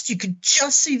you could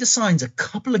just see the signs. A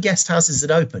couple of guest houses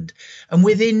had opened. And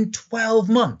within 12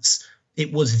 months,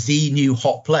 it was the new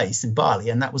hot place in Bali,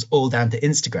 and that was all down to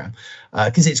Instagram,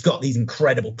 because it's got these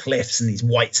incredible cliffs and these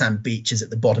white sand beaches at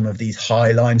the bottom of these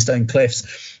high limestone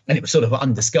cliffs, and it was sort of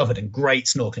undiscovered and great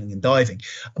snorkeling and diving.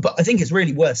 But I think it's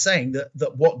really worth saying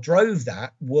that what drove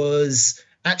that was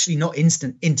actually not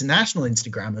international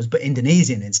Instagrammers, but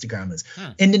Indonesian Instagrammers.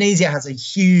 Indonesia has a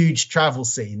huge travel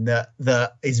scene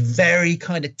that is very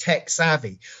kind of tech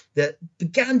savvy, that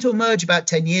began to emerge about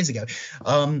 10 years ago.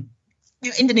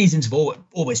 Indonesians have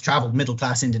always traveled.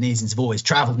 Middle-class Indonesians have always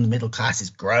traveled, and the middle class is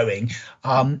growing.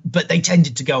 But they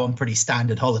tended to go on pretty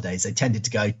standard holidays. They tended to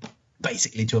go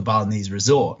basically to a Balinese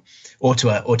resort or to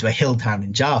a hill town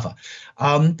in Java.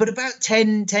 But about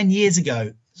 10 years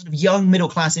ago, sort of young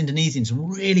middle-class Indonesians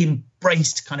really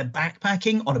embraced kind of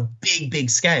backpacking on a big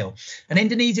scale. And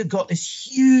Indonesia got this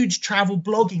huge travel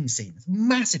blogging scene,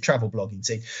 massive travel blogging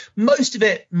scene. Most of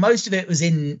it was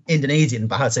in Indonesian,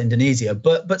 Bahasa Indonesia,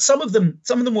 but some of them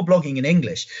were blogging in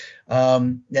English.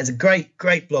 There's a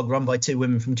great blog run by two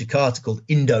women from Jakarta called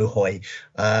Indohoy,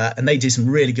 and they do some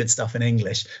really good stuff in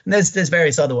English. And there's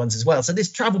various other ones as well. So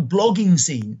this travel blogging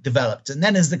scene developed, and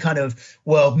then as the kind of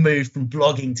world moved from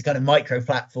blogging to kind of micro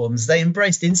platforms, they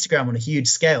embraced Instagram on a huge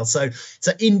scale. So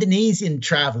Indonesian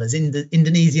travelers,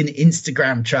 Indonesian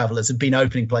Instagram travelers have been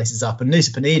opening places up, and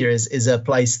Nusa Penida is a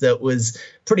place that was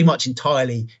pretty much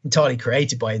entirely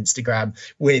created by Instagram,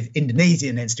 with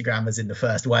Indonesian Instagrammers in the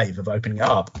first wave of opening it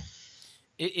up.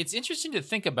 It's interesting to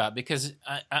think about, because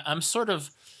I'm sort of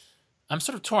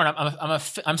torn.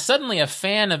 I'm suddenly a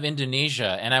fan of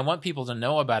Indonesia, and I want people to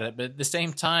know about it. But at the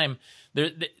same time,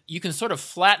 you can sort of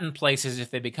flatten places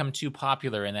if they become too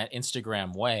popular in that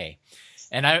Instagram way.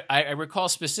 And I recall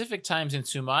specific times in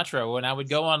Sumatra when I would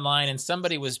go online and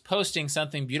somebody was posting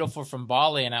something beautiful from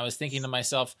Bali, and I was thinking to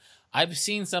myself, I've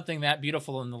seen something that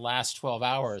beautiful in the last 12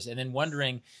 hours, and then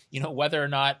wondering, whether or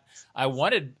not I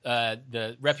wanted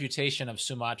the reputation of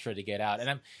Sumatra to get out.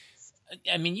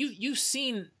 And you've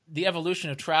seen the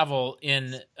evolution of travel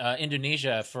in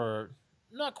Indonesia for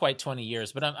not quite 20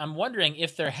 years, but I'm wondering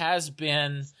if there has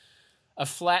been a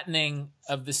flattening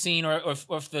of the scene, or if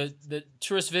the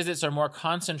tourist visits are more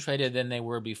concentrated than they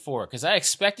were before. Because I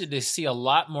expected to see a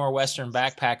lot more Western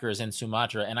backpackers in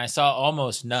Sumatra, and I saw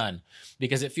almost none,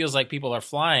 because it feels like people are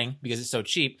flying, because it's so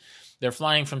cheap, they're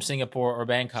flying from Singapore or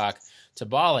Bangkok to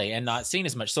Bali and not seeing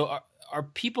as much. So are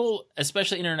people,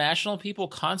 especially international people,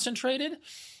 concentrated?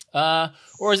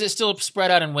 Or is it still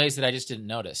spread out in ways that I just didn't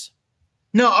notice?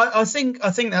 No, I think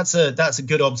that's a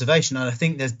good observation, and I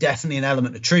think there's definitely an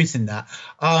element of truth in that.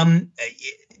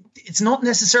 It's not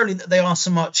necessarily that they are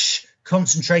so much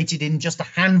concentrated in just a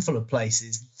handful of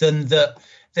places, than that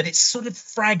it's sort of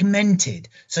fragmented.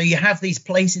 So you have these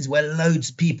places where loads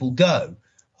of people go,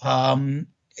 and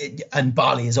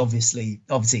Bali is obviously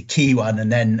a key one, and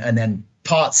then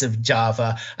parts of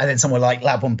Java, and then somewhere like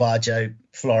Labuan Bajo,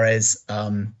 Flores,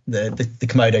 the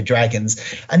Komodo dragons,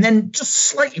 and then just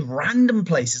slightly random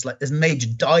places, like there's major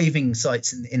diving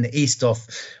sites in the east off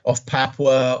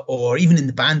Papua, or even in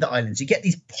the Banda Islands. You get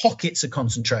these pockets of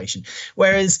concentration.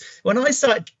 Whereas when I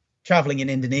started traveling in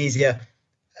Indonesia,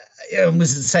 it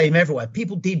was the same everywhere.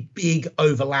 People did big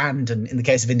overland, and in the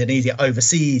case of Indonesia,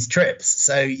 overseas trips.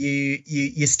 So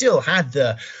you still had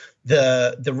the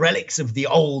relics of the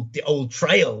old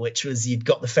trail, which was you'd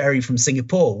got the ferry from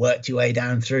Singapore, worked your way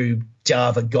down through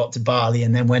Java, got to Bali,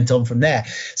 and then went on from there.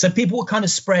 So people were kind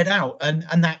of spread out,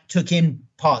 and that took in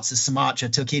parts of Sumatra,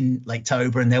 took in Lake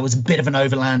Toba, and there was a bit of an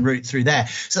overland route through there.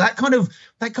 So that kind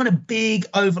of big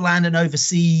overland and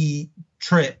oversea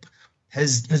trip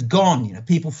has gone.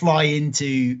 People fly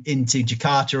into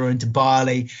Jakarta or into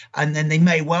Bali, and then they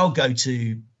may well go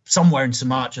to somewhere in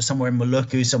Sumatra, somewhere in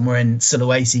Maluku, somewhere in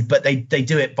Sulawesi, but they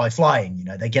do it by flying.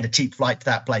 They get a cheap flight to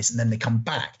that place and then they come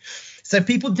back. So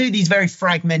people do these very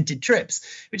fragmented trips,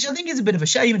 which I think is a bit of a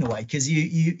shame in a way, because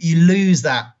you lose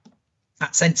that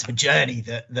sense of a journey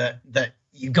that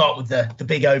you got with the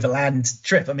big overland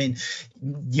trip. I mean,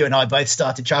 you and I both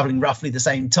started traveling roughly the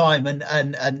same time, and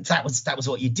that was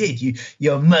what you did.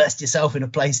 You immersed yourself in a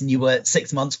place, and you were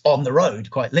 6 months on the road,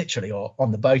 quite literally, or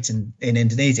on the boat in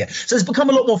Indonesia. So it's become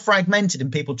a lot more fragmented,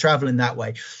 and people travel in that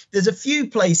way. There's a few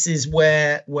places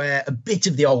where a bit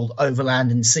of the old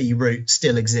overland and sea route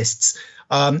still exists.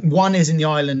 One is in the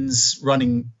islands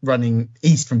running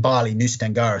east from Bali, Nusa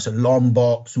Tenggara, so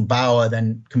Lombok, Sumbawa,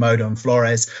 then Komodo and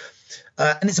Flores.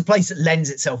 And it's a place that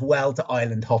lends itself well to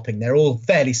island hopping. They're all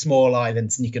fairly small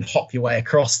islands, and you can hop your way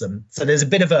across them. So there's a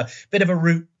bit of a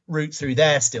route through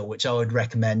there still, which I would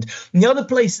recommend. And the other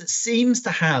place that seems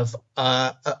to have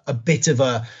a bit of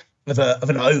an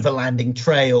overlanding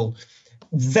trail,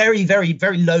 very, very,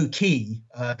 very low key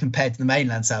compared to the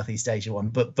mainland Southeast Asia one,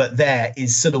 but there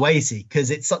is Sulawesi, because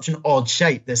it's such an odd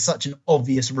shape. There's such an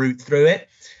obvious route through it.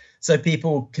 So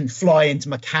people can fly into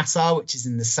Makassar, which is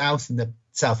in the south, in the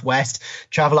southwest,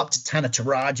 travel up to Tanah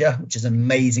Toraja, which is an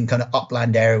amazing kind of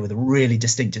upland area with a really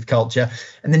distinctive culture.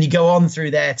 And then you go on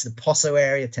through there to the Poso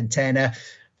area, Tentena,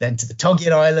 then to the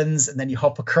Togian Islands, and then you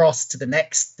hop across to the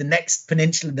next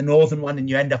peninsula, the northern one, and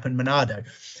you end up in Manado.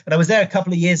 And I was there a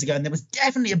couple of years ago, and there was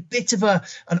definitely a bit of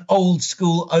an old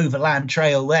school overland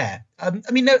trail there. I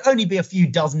mean, there'd only be a few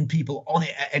dozen people on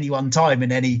it at any one time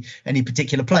in any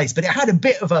particular place, but it had a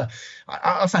bit of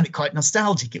I found it quite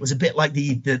nostalgic. It was a bit like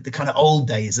the kind of old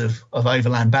days of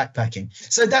overland backpacking.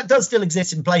 So that does still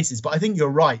exist in places, but I think you're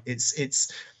right.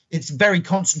 It's very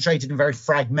concentrated and very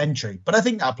fragmentary, but I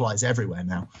think that applies everywhere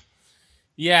now.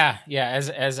 Yeah.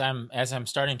 As I'm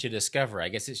starting to discover, I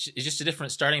guess it's just a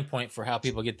different starting point for how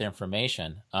people get their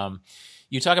information.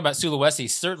 You talk about Sulawesi,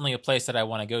 certainly a place that I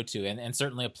want to go to, and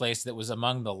certainly a place that was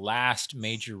among the last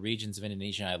major regions of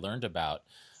Indonesia I learned about.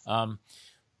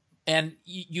 And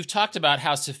you've talked about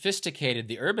how sophisticated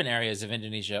the urban areas of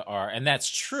Indonesia are, and that's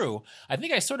true. I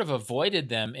think I sort of avoided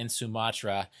them in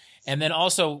Sumatra. And then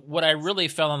also what I really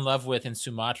fell in love with in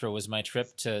Sumatra was my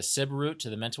trip to Siberut, to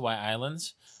the Mentawai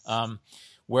Islands,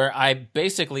 where I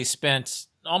basically spent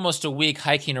almost a week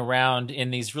hiking around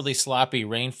in these really sloppy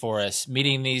rainforests,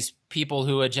 meeting these people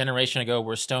who a generation ago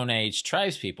were Stone Age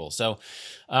tribes people. So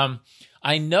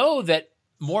I know that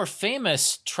more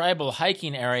famous tribal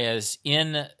hiking areas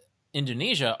in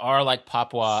Indonesia are like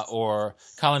Papua or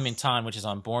Kalimantan, which is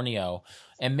on Borneo,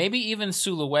 and maybe even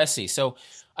Sulawesi. So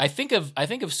I think of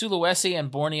Sulawesi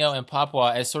and Borneo and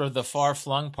Papua as sort of the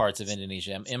far-flung parts of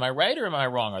Indonesia. Am I right or am I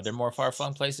wrong? Are there more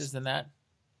far-flung places than that?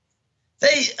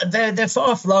 They're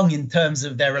far-flung in terms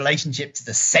of their relationship to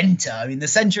the center. I mean, the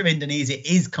center of Indonesia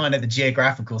is kind of the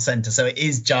geographical center, so it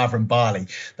is Java and Bali.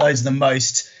 Those are the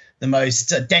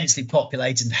most densely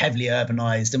populated and heavily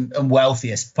urbanized and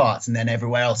wealthiest parts, and then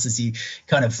everywhere else, as you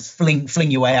kind of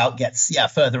fling your way out, gets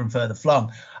further and further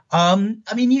flung. I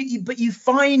mean, but you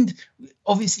find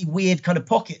obviously weird kind of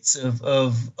pockets of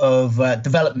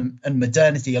development and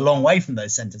modernity a long way from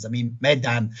those centers. I mean,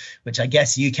 Medan, which I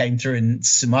guess you came through in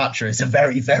Sumatra, is a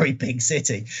very, very big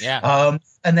city. Yeah.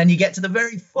 And then you get to the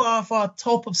very far, far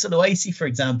top of Sulawesi, for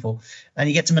example, and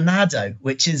you get to Manado,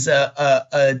 which is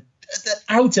the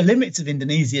outer limits of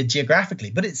Indonesia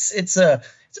geographically, but it's a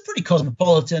pretty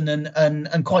cosmopolitan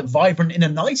and quite vibrant in a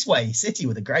nice way city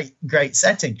with a great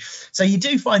setting. So you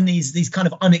do find these kind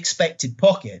of unexpected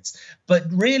pockets, but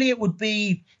really it would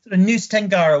be sort of Nusa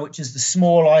Tenggara, which is the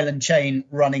small island chain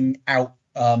running out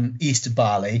east of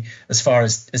Bali as far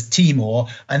as Timor,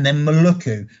 and then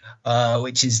Maluku,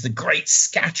 which is the great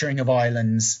scattering of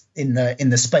islands in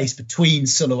the space between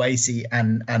Sulawesi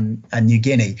and New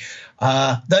Guinea.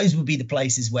 Those would be the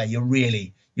places where you're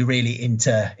really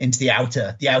into the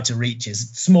outer reaches,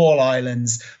 small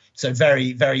islands, so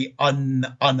very, very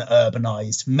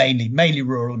unurbanized, mainly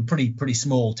rural and pretty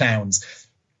small towns.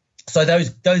 So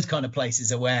those kind of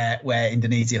places are where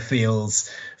Indonesia feels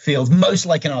most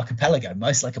like an archipelago,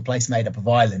 most like a place made up of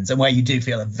islands, and where you do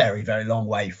feel a very, very long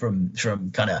way from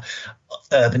kind of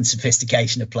urban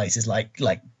sophistication of places like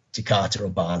Jakarta or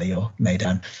Bali or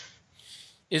Medan.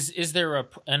 Is there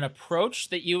an approach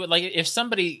that you would like, if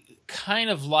somebody kind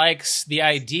of likes the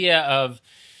idea of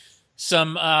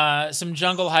some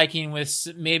jungle hiking with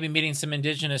maybe meeting some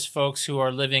indigenous folks who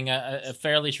are living a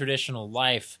fairly traditional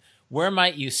life, where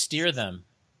might you steer them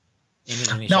in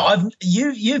Indonesia? No,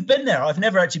 you've been there. I've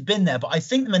never actually been there, but I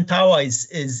think the Mentawai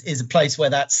is a place where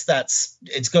that's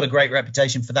it's got a great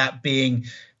reputation for that being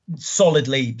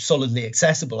solidly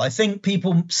accessible. I think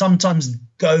people sometimes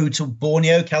go to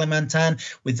Borneo, Kalimantan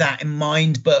with that in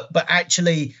mind, but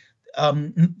actually,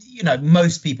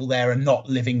 most people there are not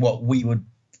living what we would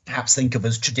perhaps think of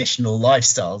as traditional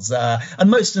lifestyles, and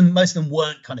most of them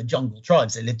weren't kind of jungle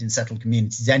tribes. They lived in settled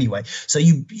communities anyway, so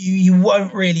you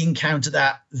won't really encounter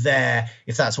that there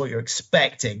if that's what you're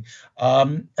expecting.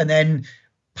 And then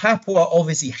Papua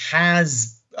obviously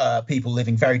has people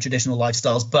living very traditional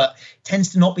lifestyles, but tends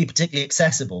to not be particularly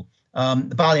accessible.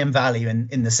 The Balian Valley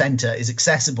in the center is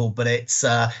accessible, but it's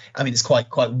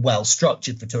quite well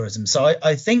structured for tourism. So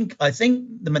I think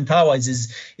the Mentawai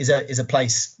is a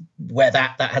place where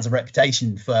that has a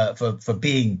reputation for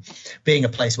being a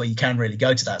place where you can really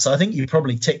go to that. So I think you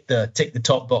probably tick the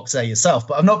top box there yourself.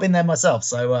 But I've not been there myself,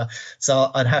 so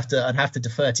I'd have to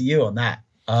defer to you on that.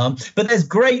 But there's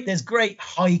great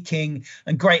hiking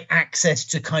and great access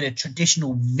to kind of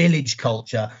traditional village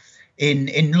culture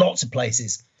in lots of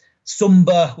places.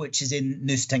 Sumba, which is in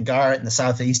Nusa Tenggara in the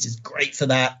southeast, is great for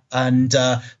that. And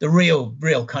the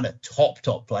real kind of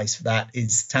top place for that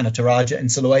is Tanah Toraja in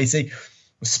Sulawesi.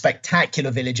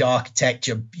 spectacular village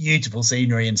architecture, beautiful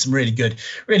scenery, and some really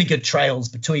good trails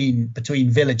between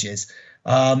villages.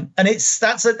 And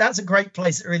that's a great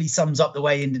place that really sums up the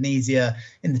way Indonesia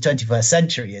in the 21st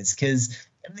century is, because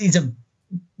these are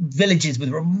villages with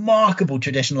remarkable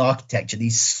traditional architecture,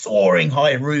 these soaring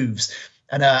high roofs,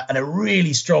 and a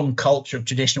really strong culture of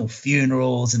traditional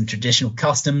funerals and traditional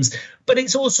customs. But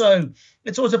it's also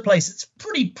a place that's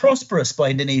pretty prosperous by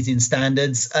Indonesian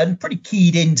standards and pretty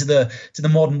keyed into the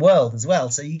modern world as well.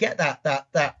 So you get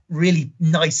that really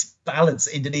nice balance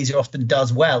that Indonesia often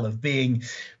does well, of being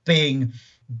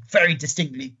very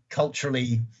distinctly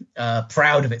culturally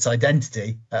proud of its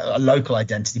identity, a local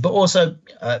identity, but also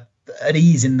at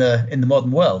ease in the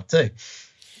modern world too.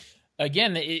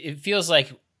 Again, it feels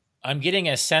like I'm getting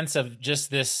a sense of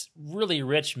just this really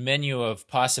rich menu of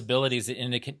possibilities that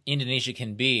Indonesia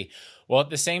can be, while at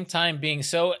the same time being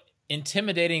so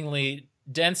intimidatingly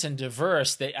dense and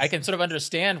diverse that I can sort of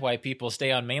understand why people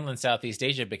stay on mainland Southeast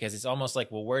Asia, because it's almost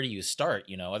like, well, where do you start?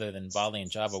 Other than Bali and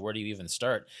Java, where do you even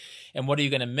start? And what are you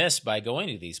going to miss by going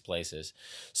to these places?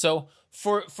 So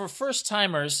for first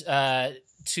timers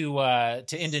to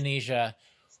Indonesia,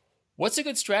 what's a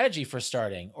good strategy for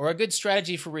starting, or a good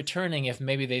strategy for returning if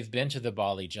maybe they've been to the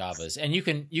Bali Javas? And you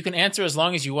can answer as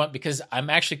long as you want, because I'm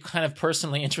actually kind of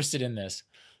personally interested in this.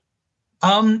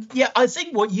 Yeah, I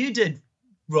think what you did,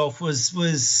 Rolf,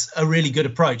 was a really good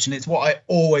approach, and it's what I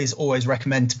always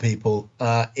recommend to people,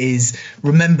 is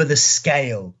remember the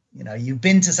scale. You've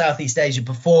been to Southeast Asia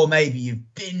before, maybe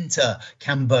you've been to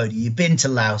Cambodia, you've been to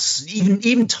Laos,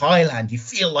 even Thailand. You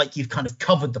feel like you've kind of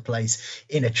covered the place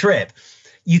in a trip.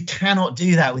 You cannot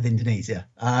do that with Indonesia.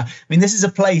 This is a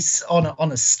place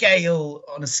on a scale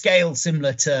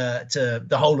similar to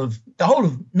the whole of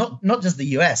not just the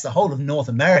US, the whole of North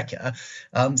America.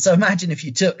 So imagine if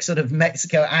you took sort of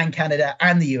Mexico and Canada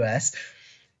and the US,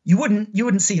 you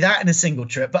wouldn't see that in a single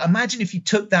trip. But imagine if you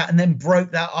took that and then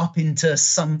broke that up into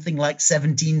something like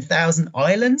 17,000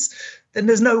 islands. Then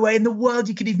there's no way in the world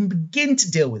you could even begin to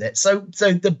deal with it. So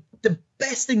the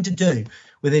best thing to do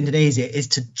with Indonesia is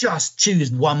to just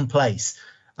choose one place.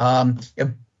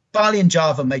 Bali and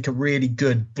Java make a really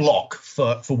good block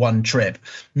for one trip.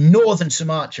 Northern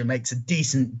Sumatra makes a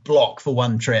decent block for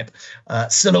one trip.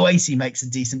 Sulawesi makes a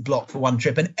decent block for one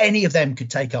trip, and any of them could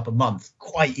take up a month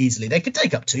quite easily. They could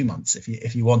take up 2 months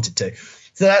if you wanted to.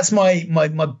 So that's my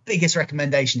biggest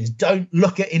recommendation: is don't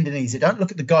look at Indonesia, don't look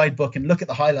at the guidebook and look at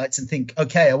the highlights and think,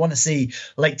 okay, I want to see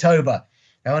Lake Toba,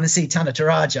 I want to see Tanah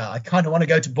Toraja, I kind of want to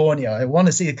go to Borneo, I want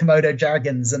to see the Komodo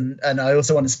dragons, and I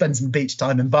also want to spend some beach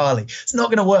time in Bali. It's not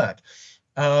going to work.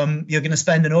 You're going to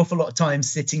spend an awful lot of time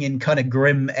sitting in kind of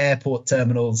grim airport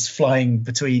terminals, flying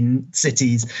between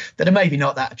cities that are maybe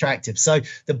not that attractive. So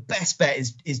the best bet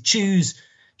is choose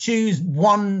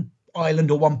one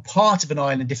island or one part of an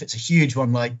island, if it's a huge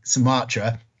one like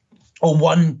Sumatra, or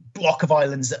one block of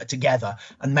islands that are together,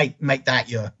 and make that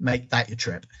your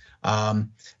trip.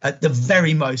 At the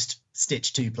very most,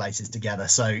 stitch 2 places together.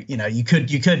 So you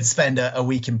could spend a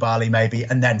week in Bali maybe,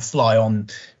 and then fly on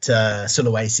to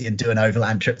Sulawesi and do an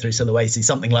overland trip through Sulawesi,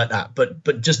 something like that.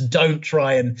 But just don't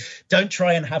try and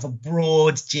have a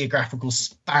broad geographical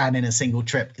span in a single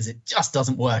trip, because it just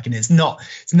doesn't work, and it's not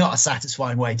a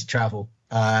satisfying way to travel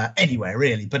anywhere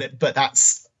really. But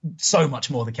that's so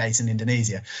much more the case in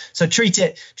Indonesia. So treat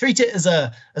it as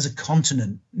a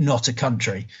continent, not a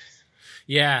country.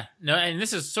 Yeah, no, and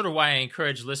this is sort of why I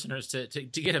encourage listeners to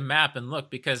get a map and look,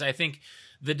 because I think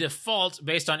the default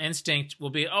based on instinct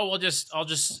will be, I'll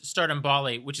just start in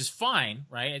Bali, which is fine,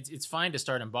 right? It's fine to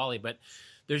start in Bali, but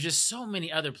there's just so many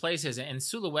other places, and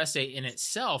Sulawesi in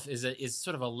itself is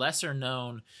sort of a lesser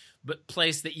known but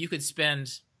place that you could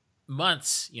spend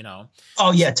months.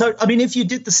 Oh yeah, if you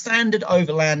did the standard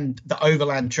overland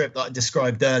trip that I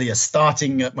described earlier,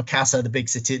 starting at Makassar,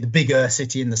 the bigger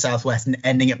city in the southwest, and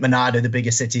ending at Manado, the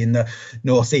bigger city in the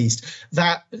northeast,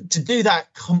 to do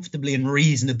that comfortably and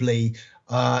reasonably,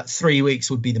 3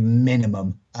 weeks would be the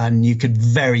minimum, and you could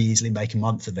very easily make a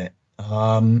month of it.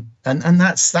 And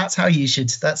that's how you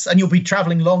should. And you'll be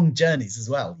traveling long journeys as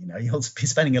well. You'll be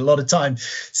spending a lot of time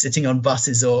sitting on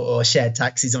buses or shared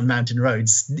taxis on mountain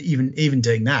roads, even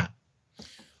doing that.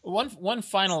 One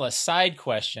final aside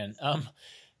question.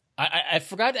 I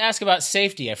forgot to ask about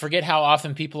safety. I forget how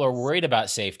often people are worried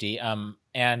about safety.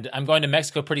 And I'm going to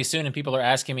Mexico pretty soon, and people are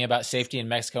asking me about safety in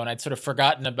Mexico, and I'd sort of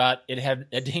forgotten about it had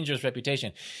a dangerous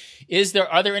reputation.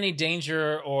 Are there any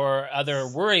danger or other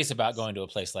worries about going to a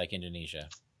place like Indonesia?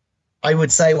 I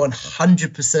would say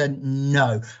 100%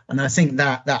 no, and I think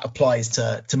that applies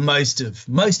to most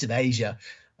of Asia.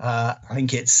 I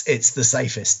think it's the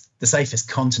safest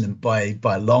continent by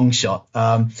a long shot.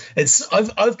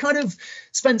 I've kind of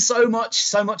spent so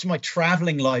much of my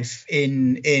traveling life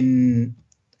in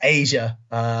Asia,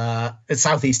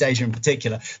 Southeast Asia in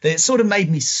particular, that it sort of made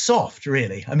me soft,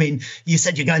 really. I mean, you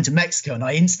said you're going to Mexico, and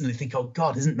I instantly think, oh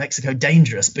God, isn't Mexico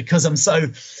dangerous? Because I'm so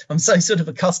sort of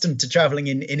accustomed to traveling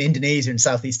in Indonesia and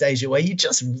Southeast Asia, where you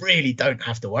just really don't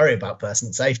have to worry about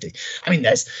personal safety. I mean,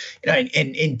 there's,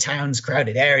 in towns,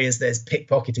 crowded areas, there's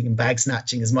pickpocketing and bag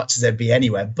snatching as much as there'd be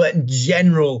anywhere. But in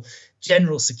general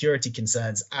security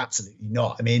concerns, absolutely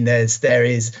not. I mean, there's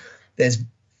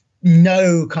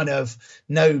no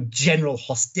general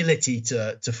hostility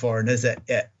to foreigners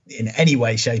in any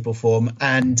way, shape or form.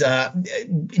 And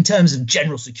in terms of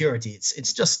general security,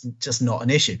 it's just not an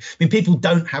issue. I mean, people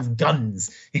don't have guns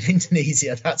in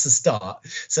Indonesia. That's a start.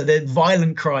 So the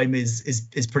violent crime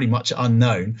is pretty much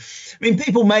unknown. I mean,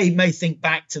 people may think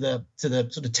back to the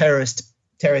sort of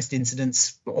terrorist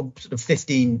incidents of sort of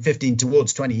 15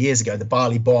 towards 20 years ago. The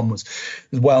Bali bomb was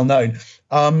well known.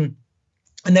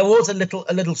 And there was a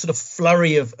little sort of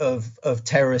flurry of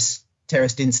terrorist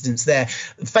incidents there.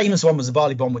 The famous one was the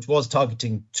Bali bomb, which was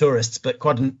targeting tourists, but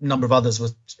quite a number of others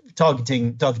was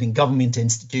targeting government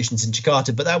institutions in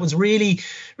Jakarta. But that was really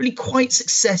quite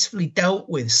successfully dealt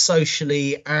with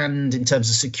socially and in terms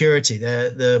of security.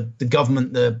 The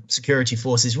government, the security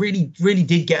forces really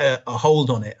did get a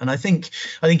hold on it. And I think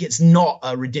it's not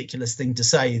a ridiculous thing to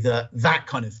say that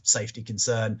kind of safety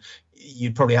concern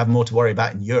you'd probably have more to worry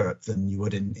about in Europe than you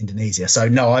would in Indonesia. So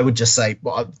no, I would just say,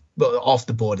 off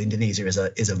the board, Indonesia is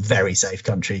a very safe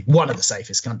country, one of the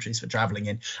safest countries for traveling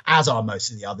in, as are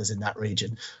most of the others in that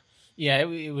region. Yeah,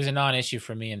 it was a non-issue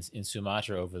for me in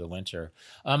Sumatra over the winter.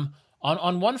 On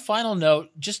one final note,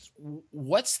 just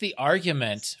what's the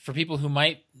argument for people who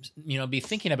might be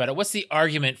thinking about it? What's the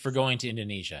argument for going to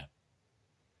Indonesia?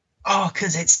 Oh,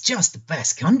 because it's just the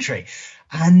best country.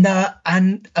 And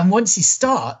once you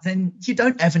start, then you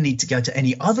don't ever need to go to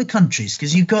any other countries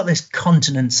because you've got this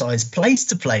continent-sized place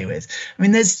to play with. I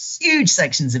mean, there's huge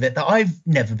sections of it that I've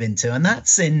never been to, and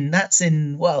that's in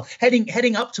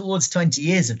heading up towards 20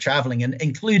 years of traveling and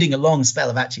including a long spell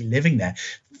of actually living there.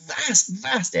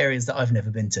 Vast areas that I've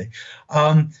never been to.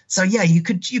 So yeah, you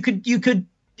could.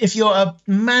 If you're a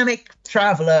manic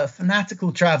traveler,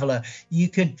 fanatical traveler, you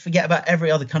could forget about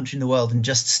every other country in the world and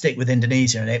just stick with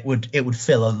Indonesia, and it would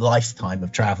fill a lifetime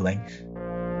of traveling.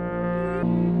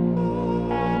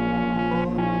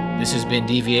 This has been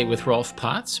Deviate with Rolf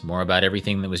Potts. More about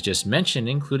everything that was just mentioned,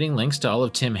 including links to all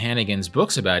of Tim Hannigan's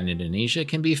books about Indonesia,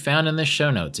 can be found in the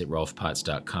show notes at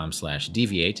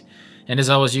rolfpotts.com/deviate. And as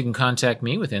always, you can contact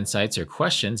me with insights or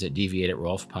questions at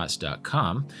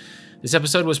deviate@rolfpotts.com. This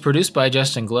episode was produced by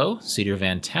Justin Glow. Cedar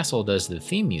Van Tassel does the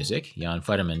theme music. Jan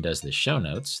Futterman does the show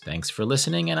notes. Thanks for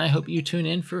listening, and I hope you tune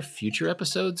in for future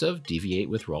episodes of Deviate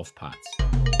with Rolf Potts.